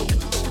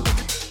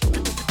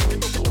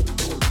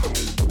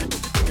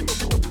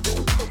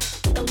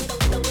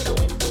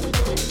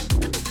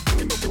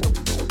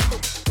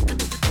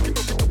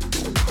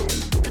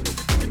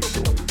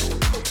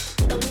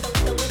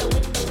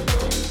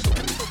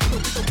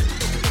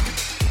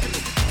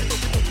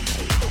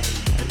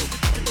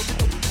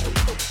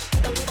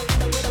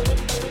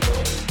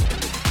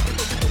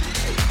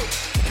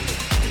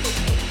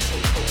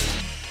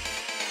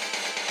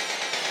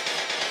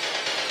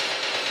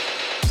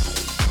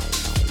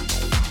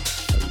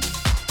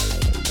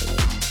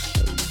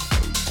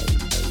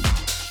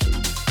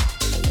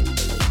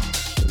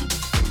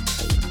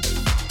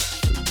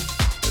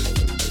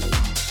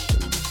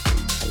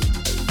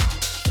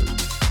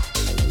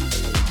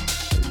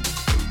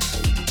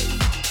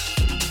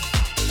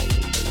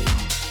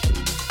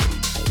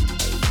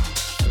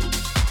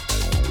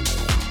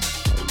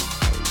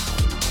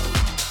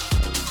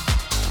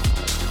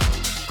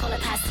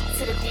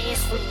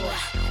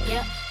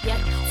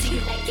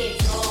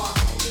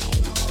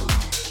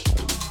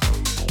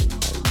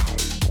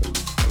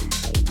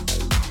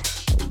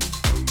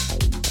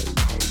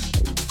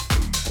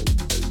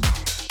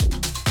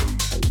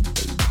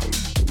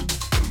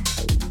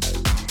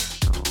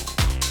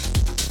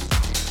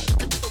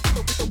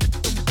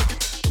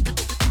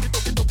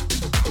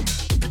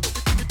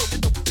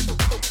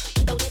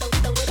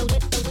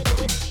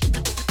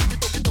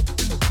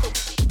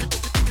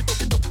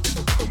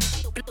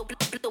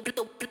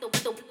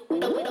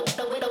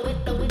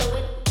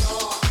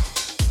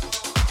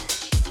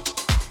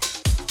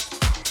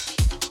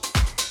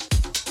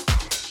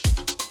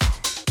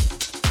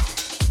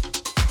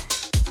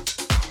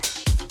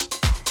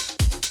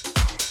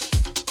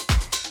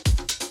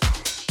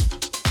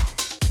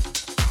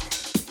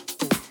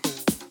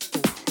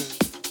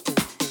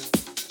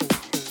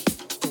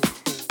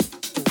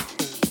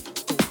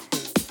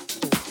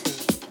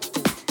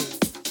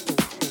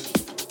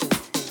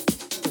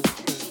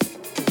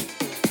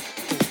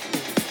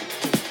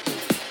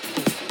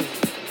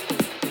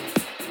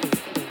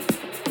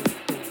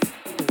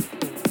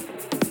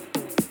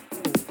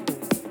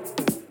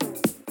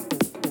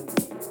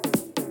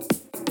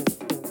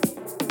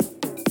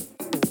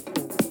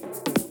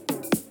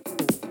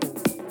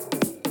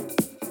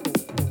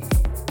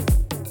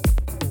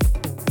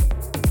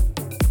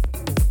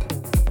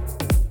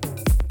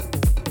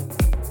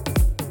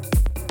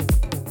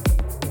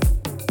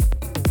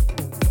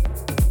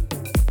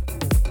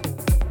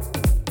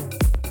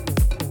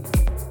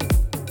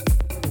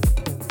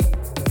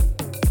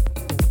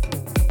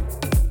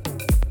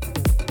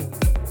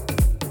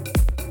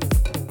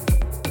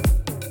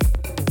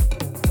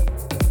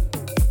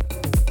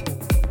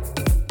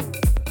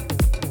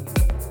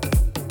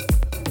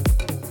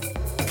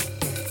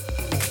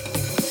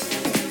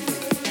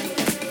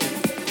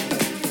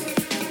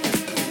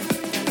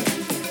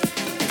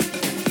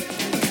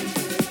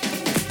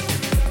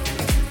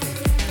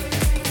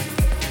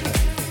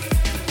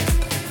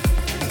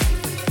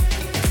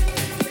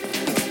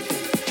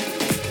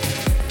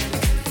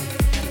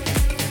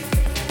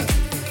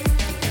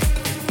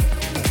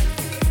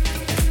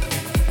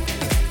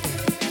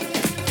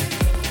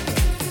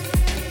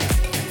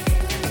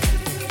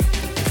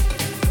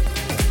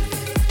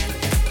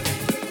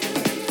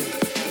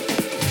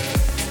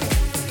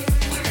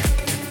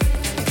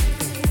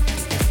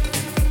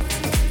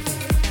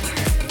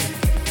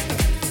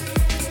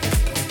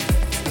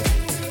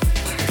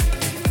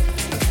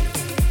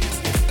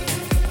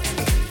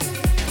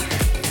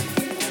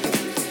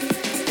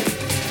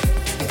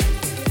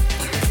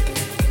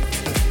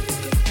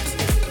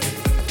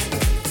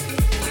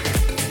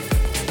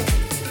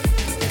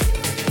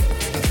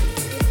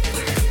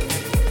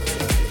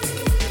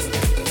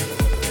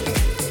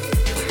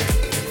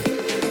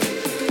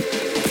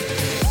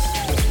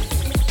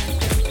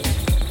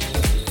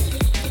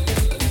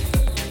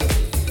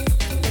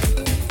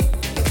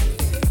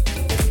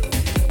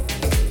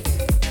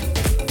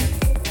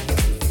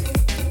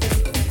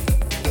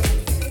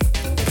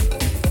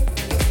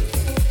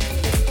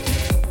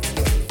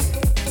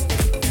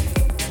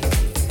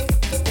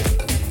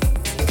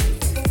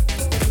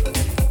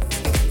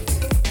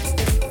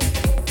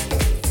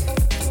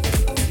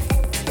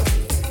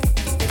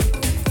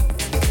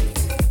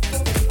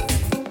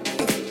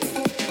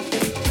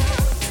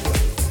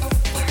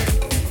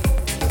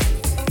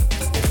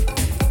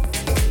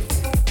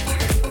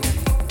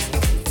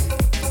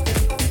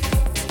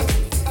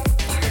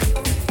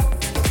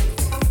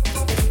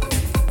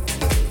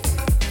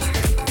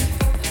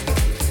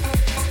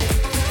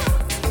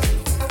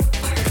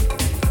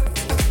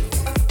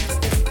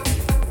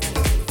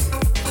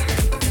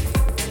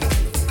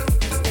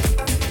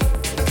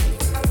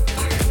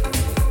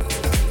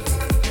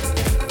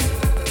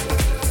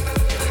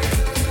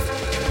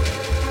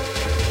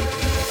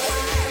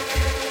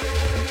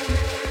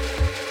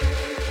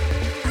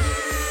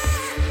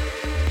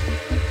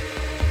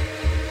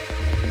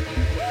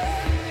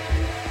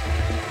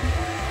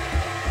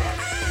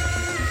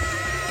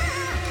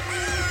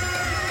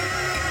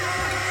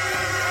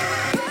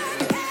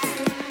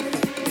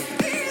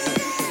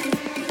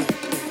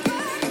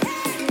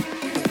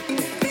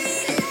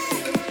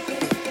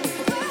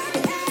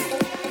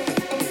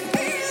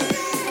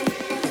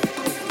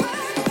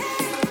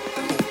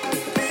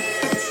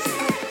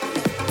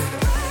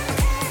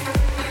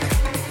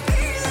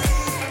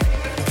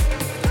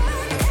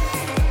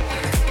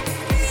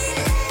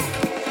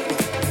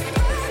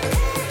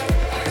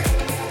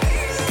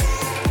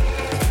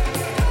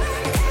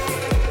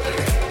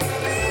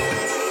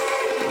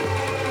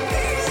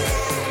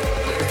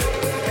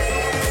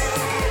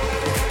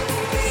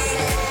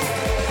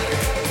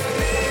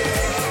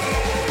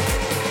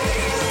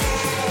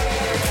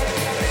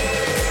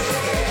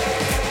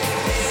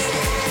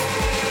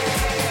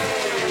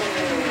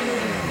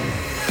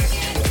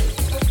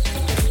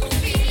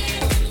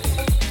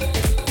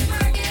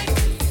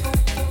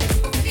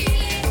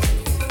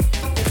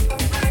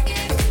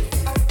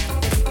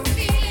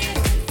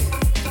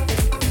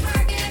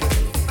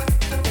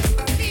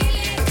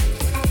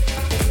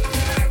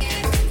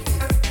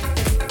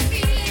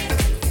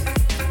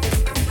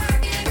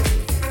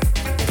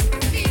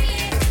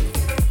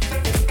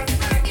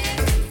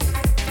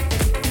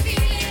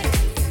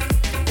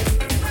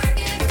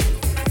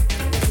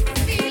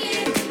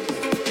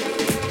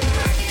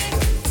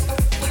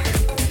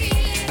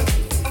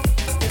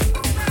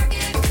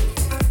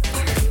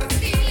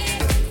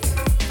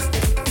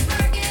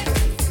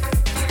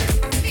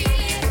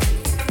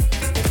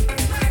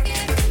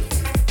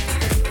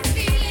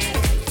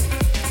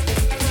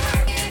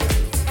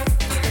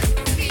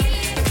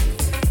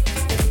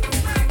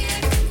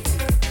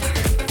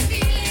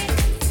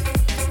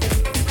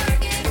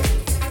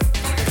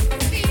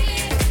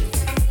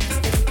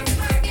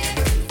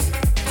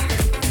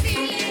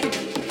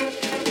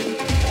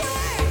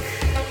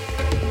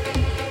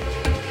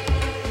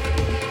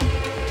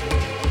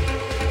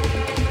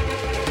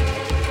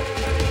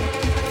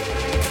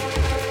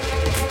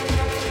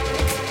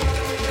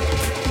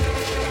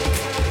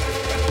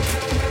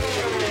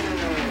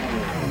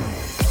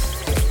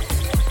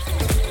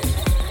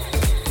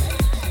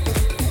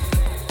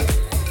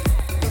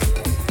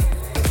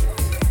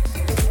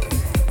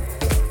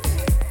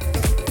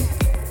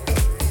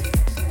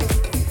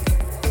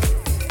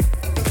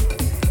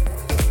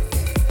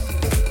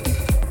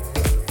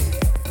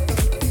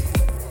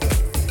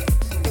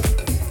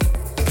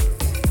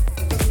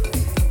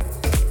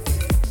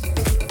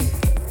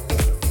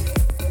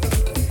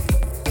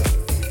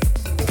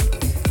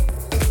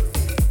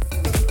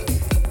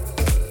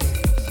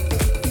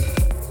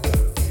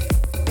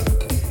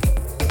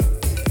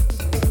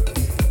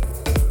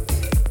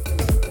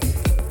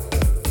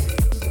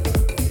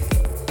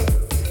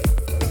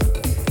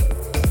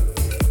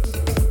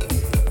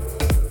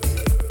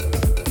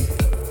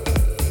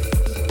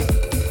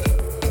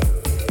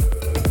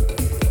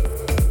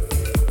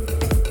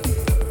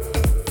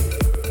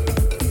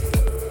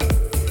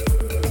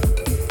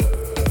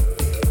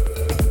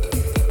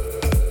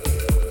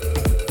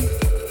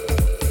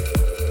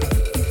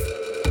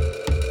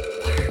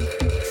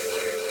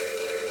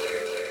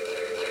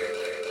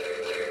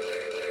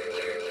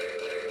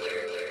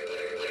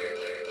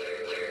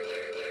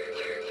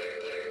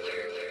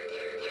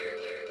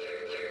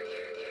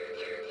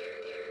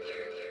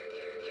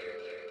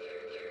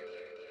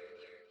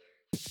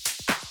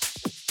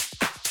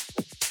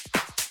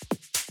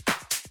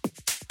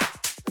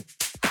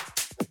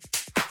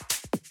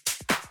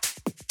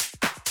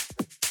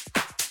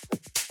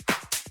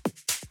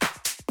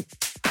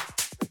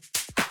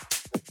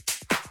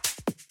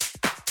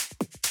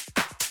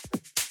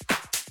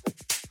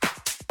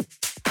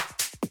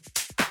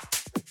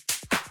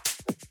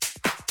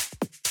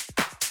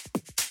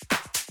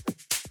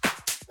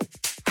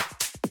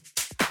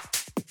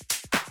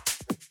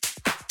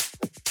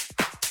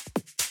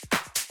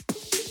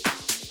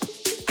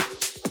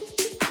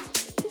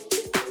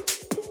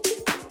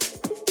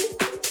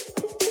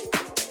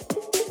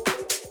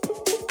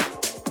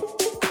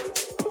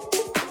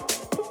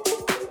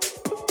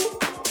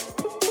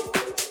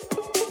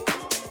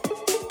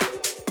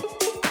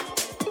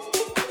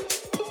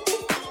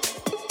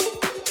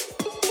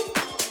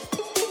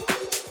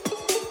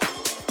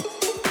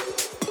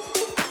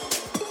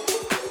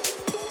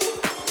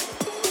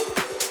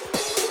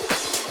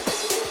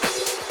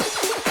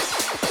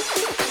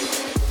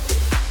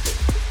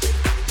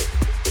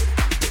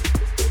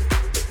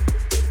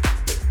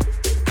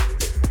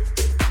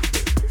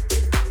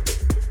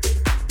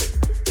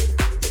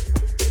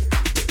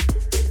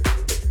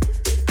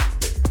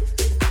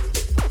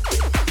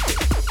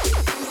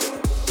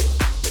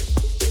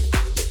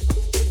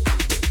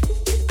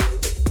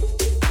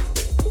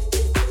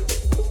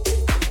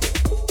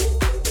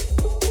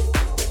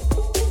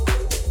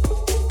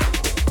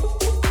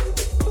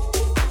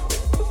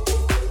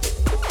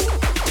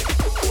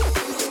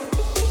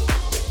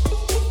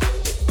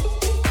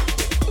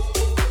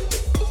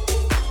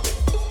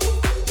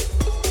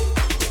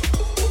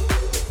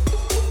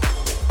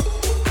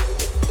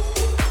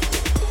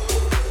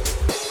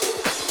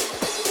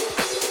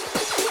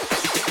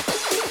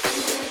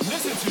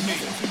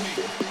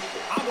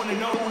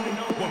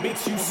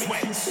 makes you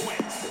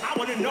sweat. I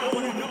wanna know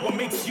what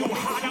makes you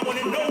hot. I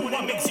wanna know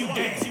what makes you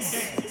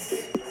dance.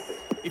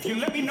 If you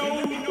let me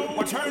know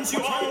what turns you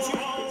on,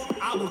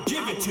 I will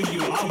give it to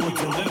you. I will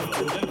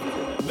deliver.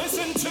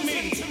 Listen to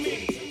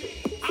me.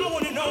 I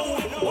wanna know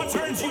what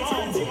turns you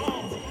on.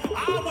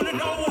 I wanna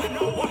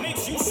know what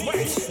makes you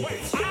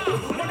sweat.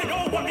 I wanna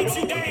know what makes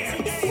you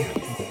dance.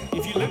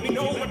 If you let me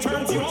know what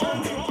turns you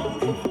on,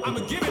 I'ma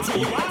give it to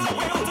you. I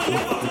will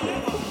deliver.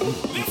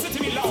 Listen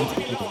to me, Lord.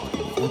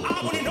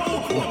 I wanna know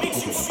what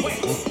makes you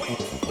sweat.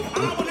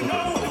 I wanna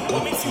know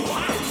what makes you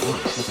hot.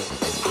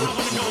 I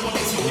wanna know what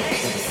makes you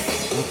dance.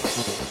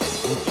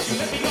 If you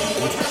let me know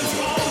what turns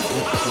you on,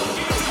 I'll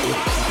give it to you.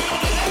 I will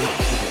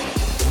deliver.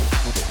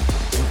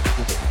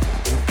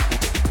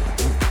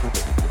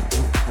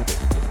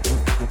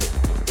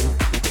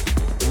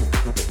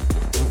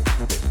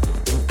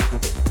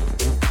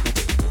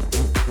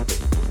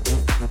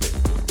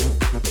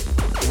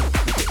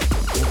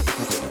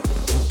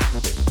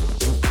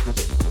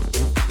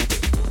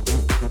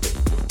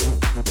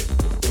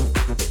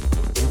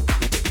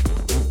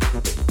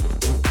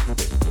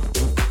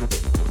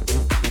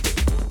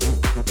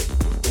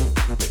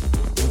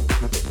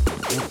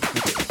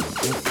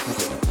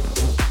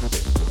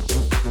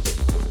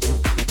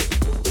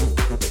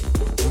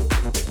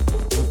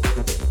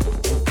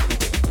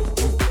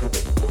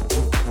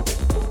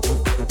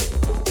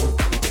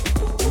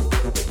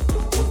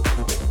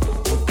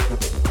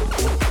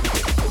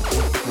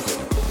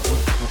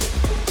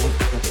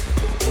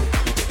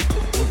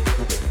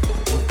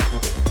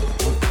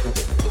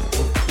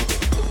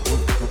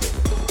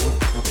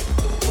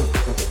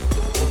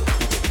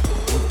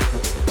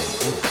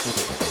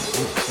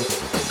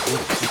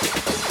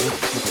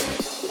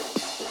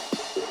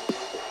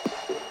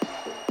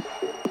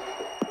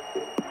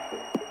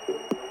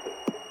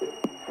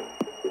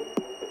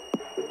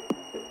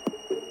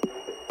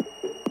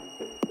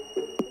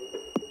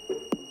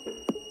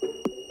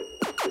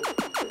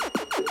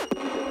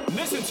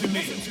 Listen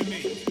to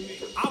me.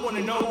 I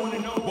wanna know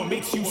what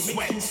makes you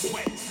sweat.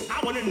 I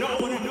wanna know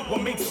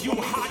what makes you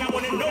hot. I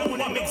wanna know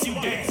what makes you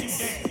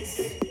dance.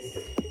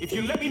 If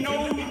you let me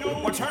know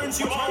what turns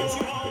you on,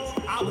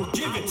 I will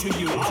give it to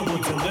you. I will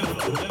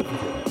deliver.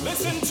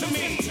 Listen to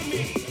me.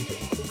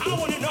 I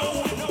wanna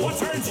know what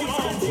turns you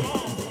on.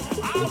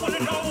 I wanna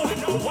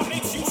know what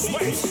makes you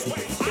sweat.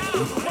 I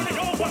wanna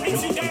know what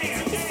makes you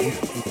dance.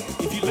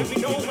 If you let me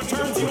know what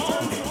turns you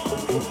on,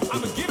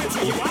 I'ma give it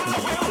to you. I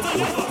will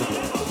deliver.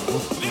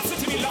 Listen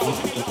to me, Lord.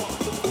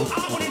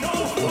 I wanna know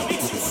what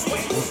makes you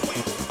sweat.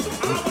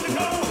 I wanna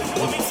know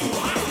what makes you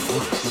hot.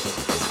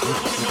 I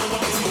wanna know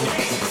what makes you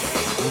dance.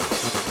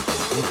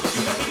 If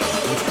you let me know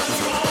what turns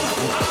you on,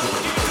 I'll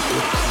give it to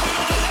you. I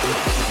will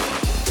deliver.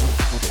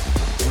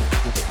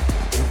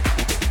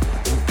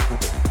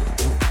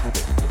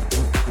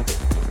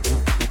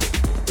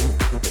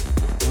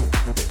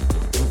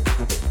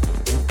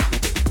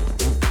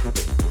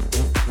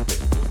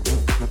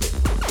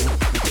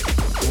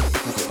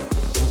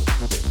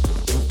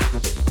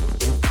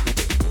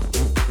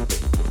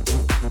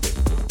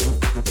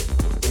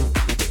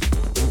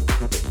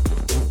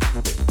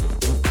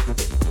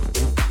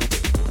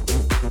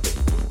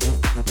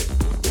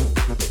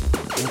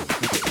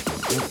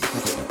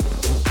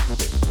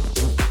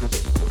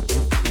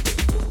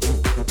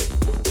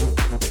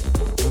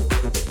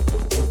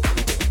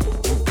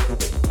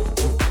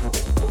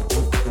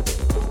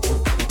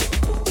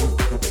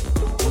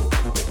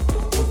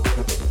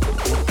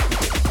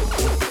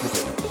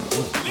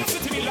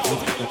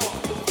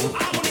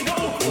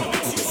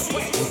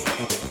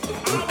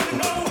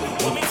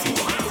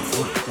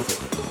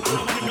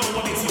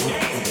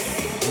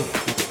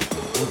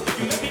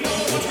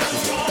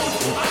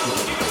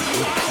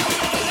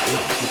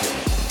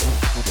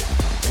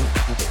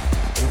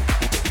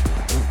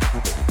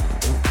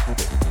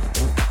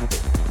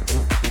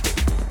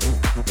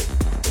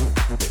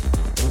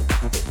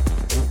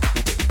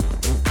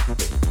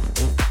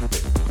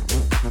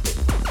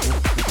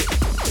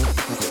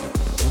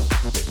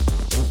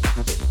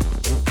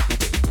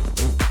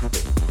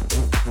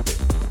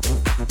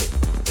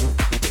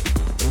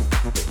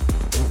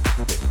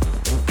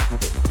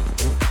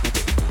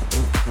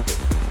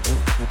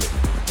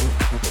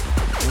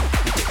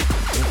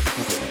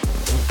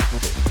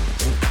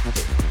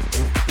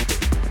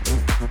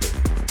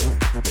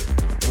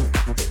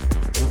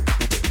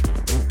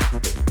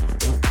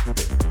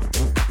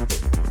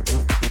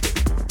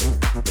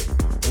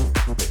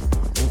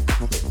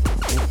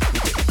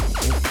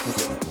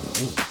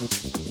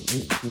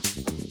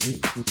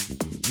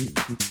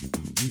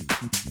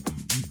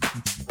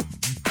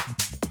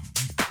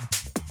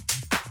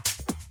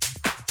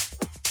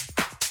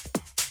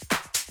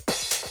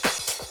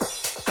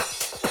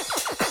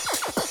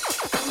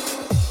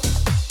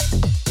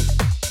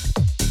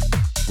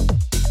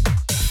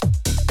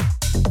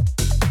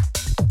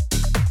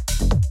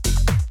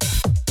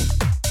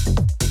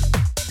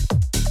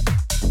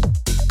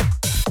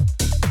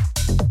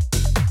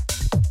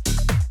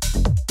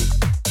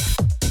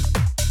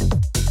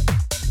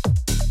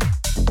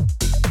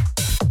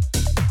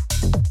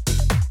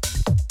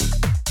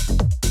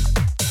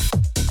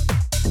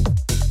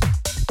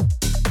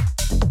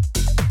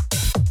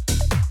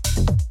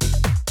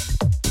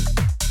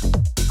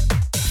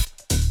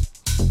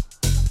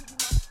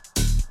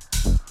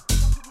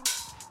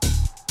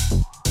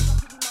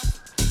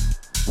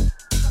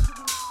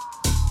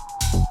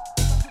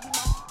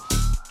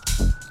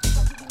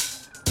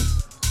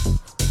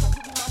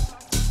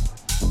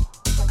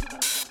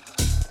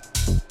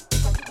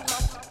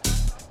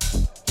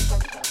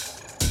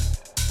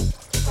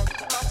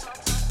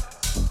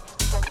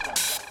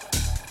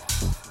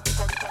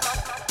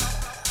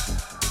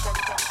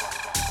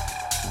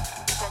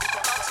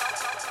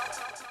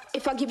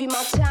 I give you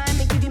my time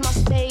and give you my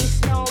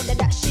space, know that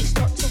that shit's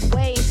not to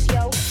waste,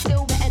 yo.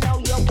 Still better know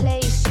your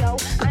place, yo.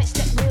 I ain't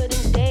stepped good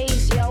in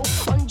days, yo.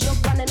 On job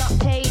running up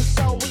pace,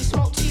 so we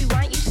smoke too,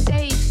 right? You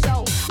say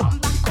so. I'm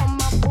back on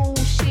my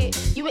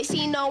bullshit. You ain't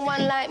seen no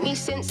one like me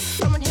since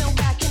Roman Hill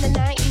back in the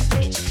 90s,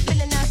 bitch.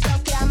 Feeling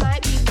myself, yeah, I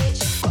might be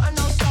bitch. Gotta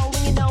know so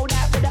when you know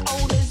that, but the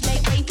olders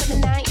make way for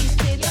the 90s,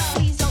 kid.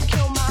 Please don't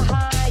kill my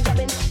high. I've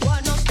been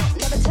work non stop,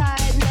 never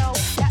tired, no.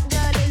 That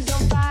girl is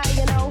on fire,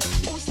 you know.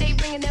 All stay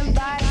bringing them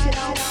vibes, you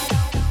know.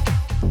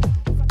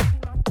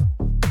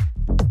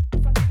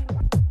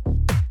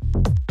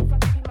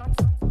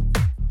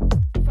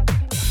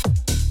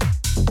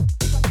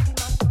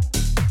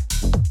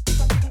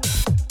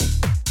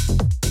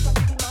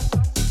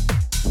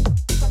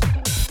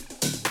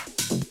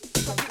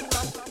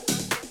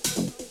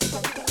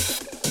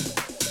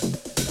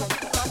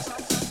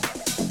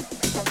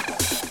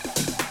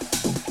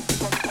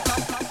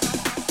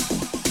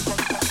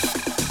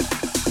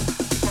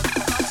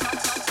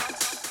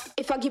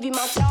 If I give you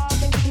my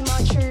love and give you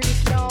my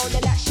truth, know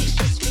that that shit's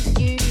just for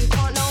you.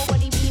 Can't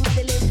nobody be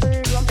meddling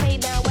through. I'm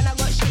paid now when I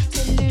got shit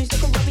to lose.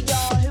 Look at where we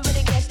are, who would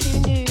have guessed who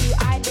knew?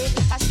 I did,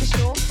 that's for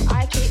sure.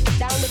 I kicked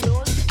down the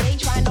doors, they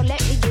try not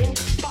let me in.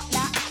 Fuck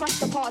that, crush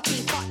the party.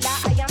 Fuck that,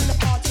 I am the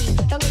party.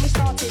 Don't get me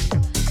started.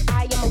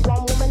 I am a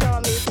one-woman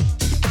army.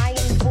 I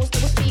am the force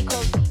that will speak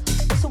of.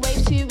 What's a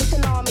wave to a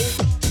tsunami?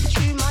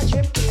 True, my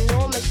drip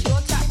enormous. Your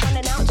tap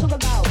running out, talk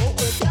about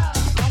awkward.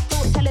 My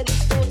thoughts hella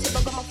distorted,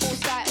 but got my full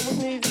sight and was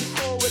moving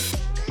forward.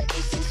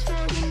 This is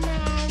for the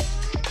night.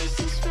 This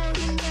is for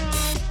the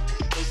night.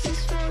 This is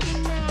for the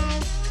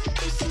night.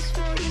 This is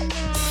for the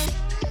night.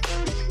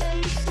 Feel the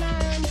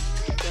baseline.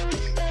 Feel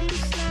the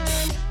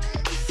baseline.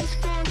 This is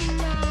for the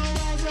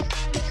night.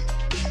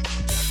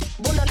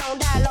 Born alone,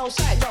 die alone,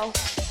 so it go.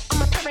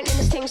 I'm a parent in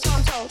this thing, so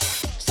I'm told.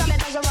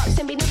 Solid as a rock,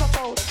 Simbi never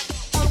fold.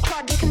 On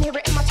crowd, you can hear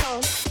it in my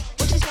tone.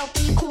 Watch yourself,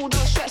 be cool,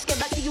 don't stress. Get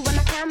back to you when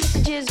I can.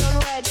 Messages on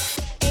red.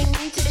 Ain't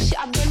new to the shit,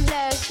 I've been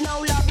blessed. No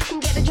love, you can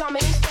get the drama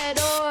instead.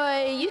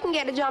 Oi, you can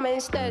get the drama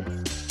instead.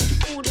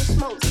 All the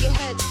smoke to your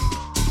head.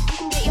 You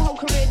can get your whole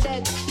career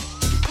dead.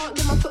 Can't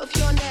get my foot off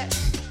your neck.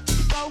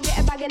 Go get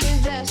a bag and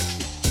invest.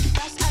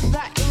 That's add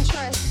that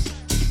interest.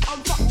 I'm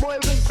fuckboy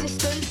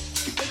resistant.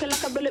 Looking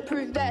like a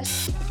bulletproof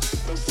vest.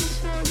 This is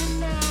for the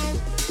night.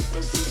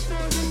 This is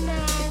for the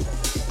night.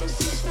 This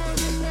is for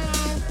the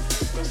night.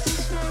 This is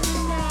for the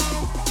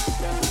night.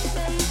 Feel the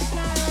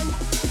baseline.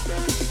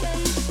 Feel the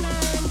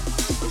baseline.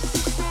 This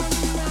is for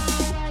the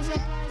night.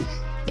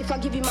 If I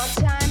give you my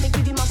time and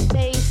give you my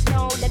space,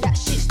 know that that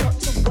shit's not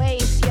to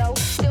waste, yo.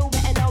 Still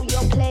better know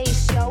your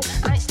place, yo.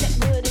 I ain't stepped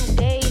good in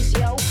days,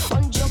 yo.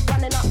 On job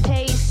running up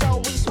pace, so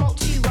we smoke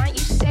too, right? You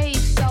say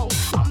so.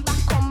 I'm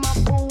back on my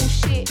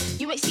bullshit.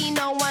 You ain't seen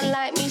no one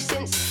like me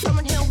since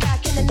Roman Hill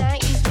back in the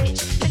 90s,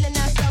 bitch. Feeling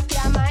myself,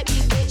 yeah, I might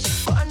be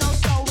bitch. Gotta know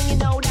so when you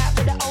know that,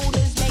 but the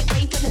olders make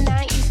way for the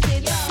 90s,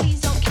 kid.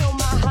 Please don't kill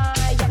my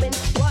high. I've been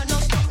work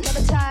non stop,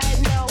 never tired,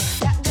 no.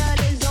 That girl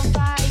is on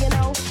fire, you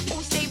know.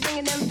 All stay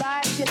bringing them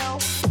vibes, you know.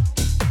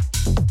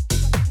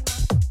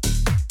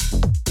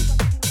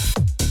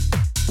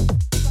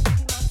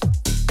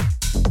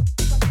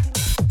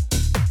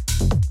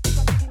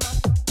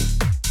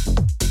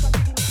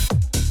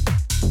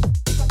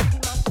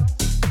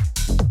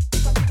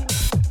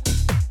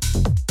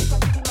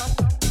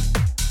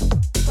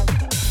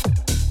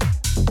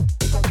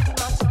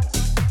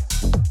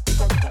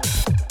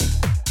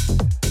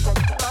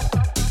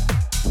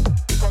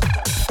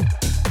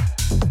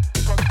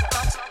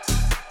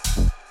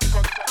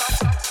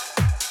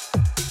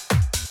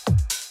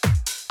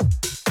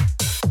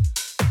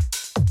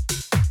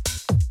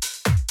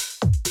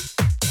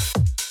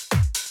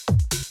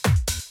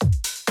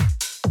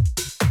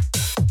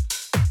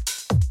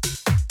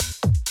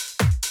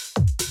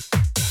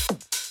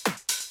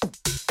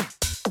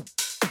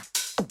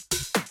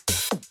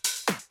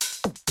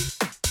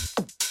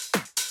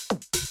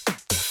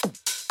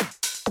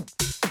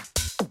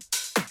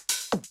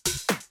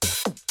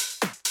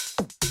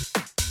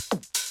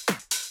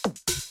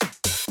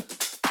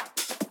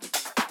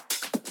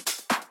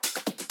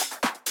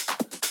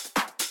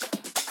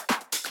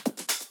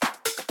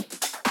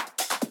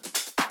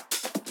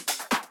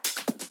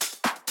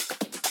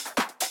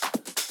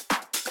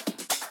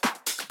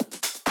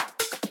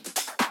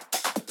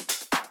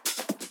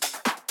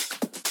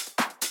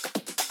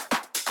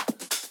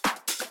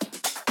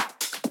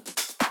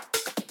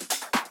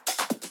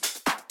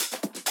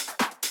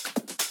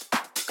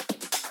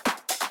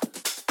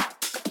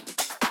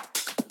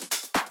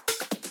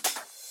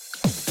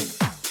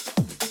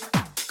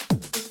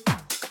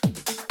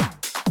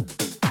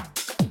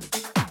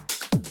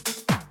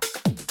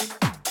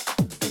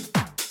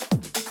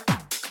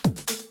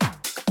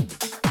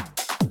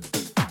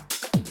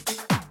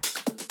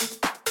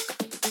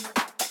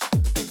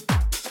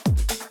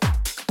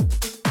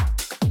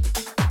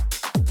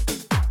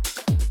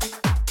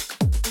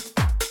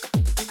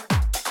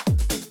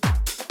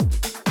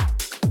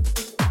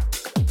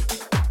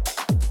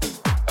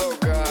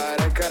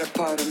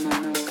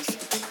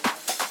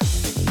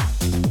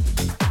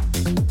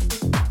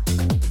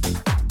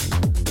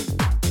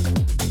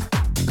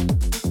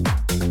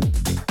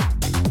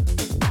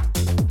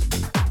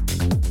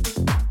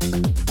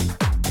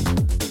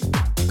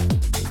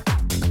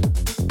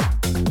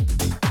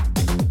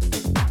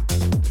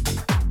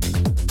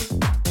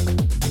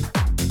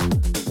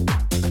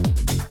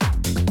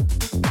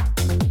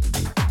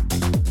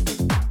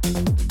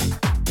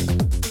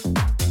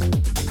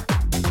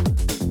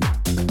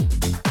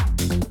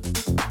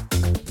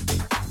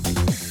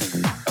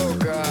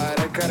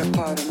 got a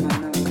part of my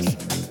nose.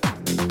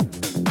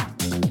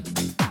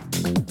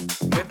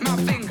 With my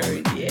finger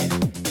in the air.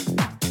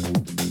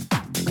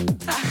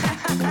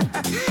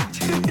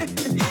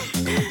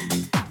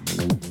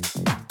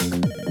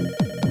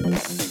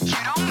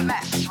 You don't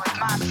mess with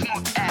my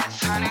smooth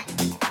ass, honey.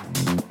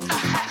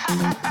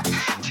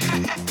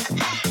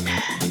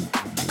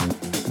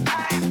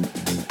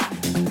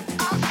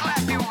 I'll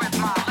slap you with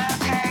my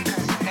left hand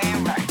 'cause it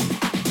ain't right.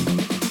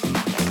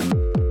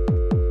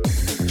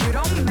 You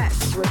don't mess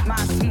with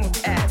my smooth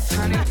ass,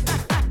 honey.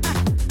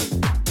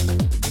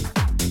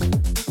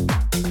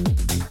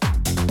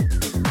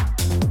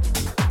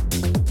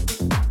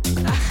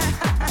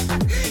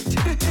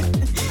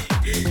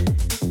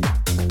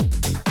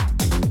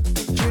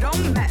 You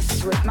don't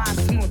mess with my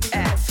smooth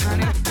ass,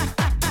 honey.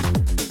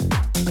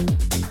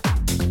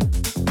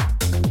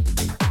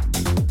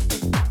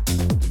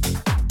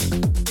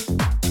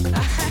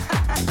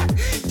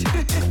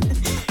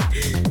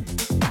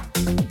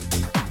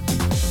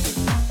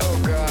 Oh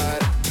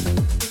God.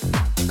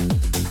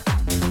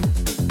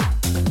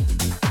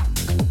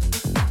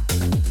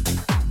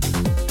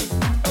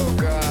 Oh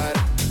God.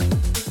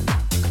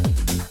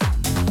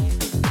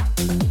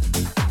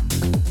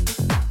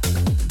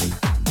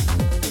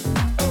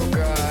 Oh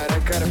God, I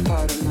got a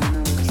part of my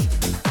nose.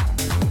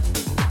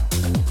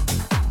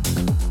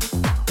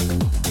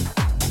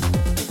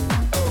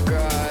 Oh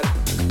God.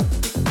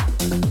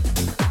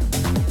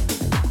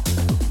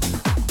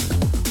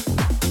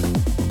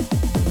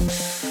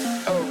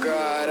 Oh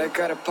God, I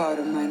got a part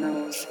of my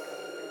nose.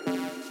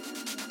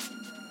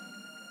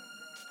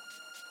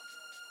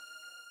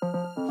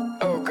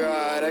 Oh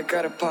God, I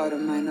got a part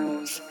of my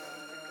nose.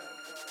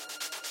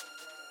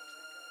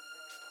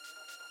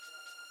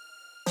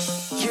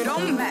 You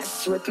don't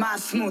mess with my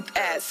smooth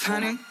ass,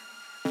 honey.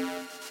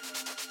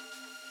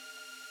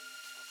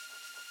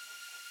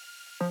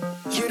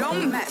 You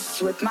don't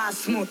mess with my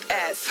smooth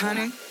ass,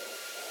 honey.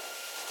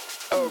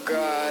 Oh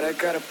God, I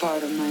got a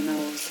part of my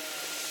nose.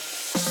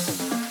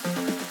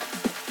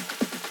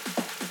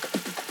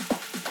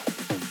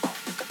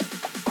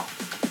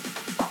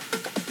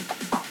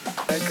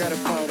 I got a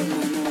part of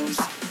my nose.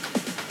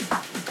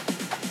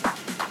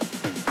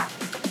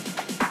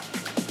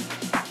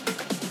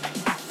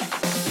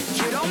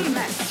 You don't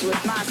mess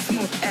with my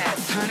smooth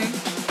ass, honey.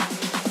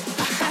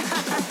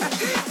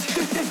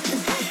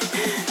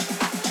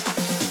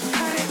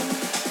 Honey,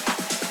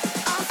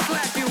 I'll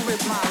slap you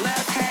with my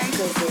left hand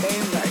 'cause it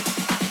ain't right.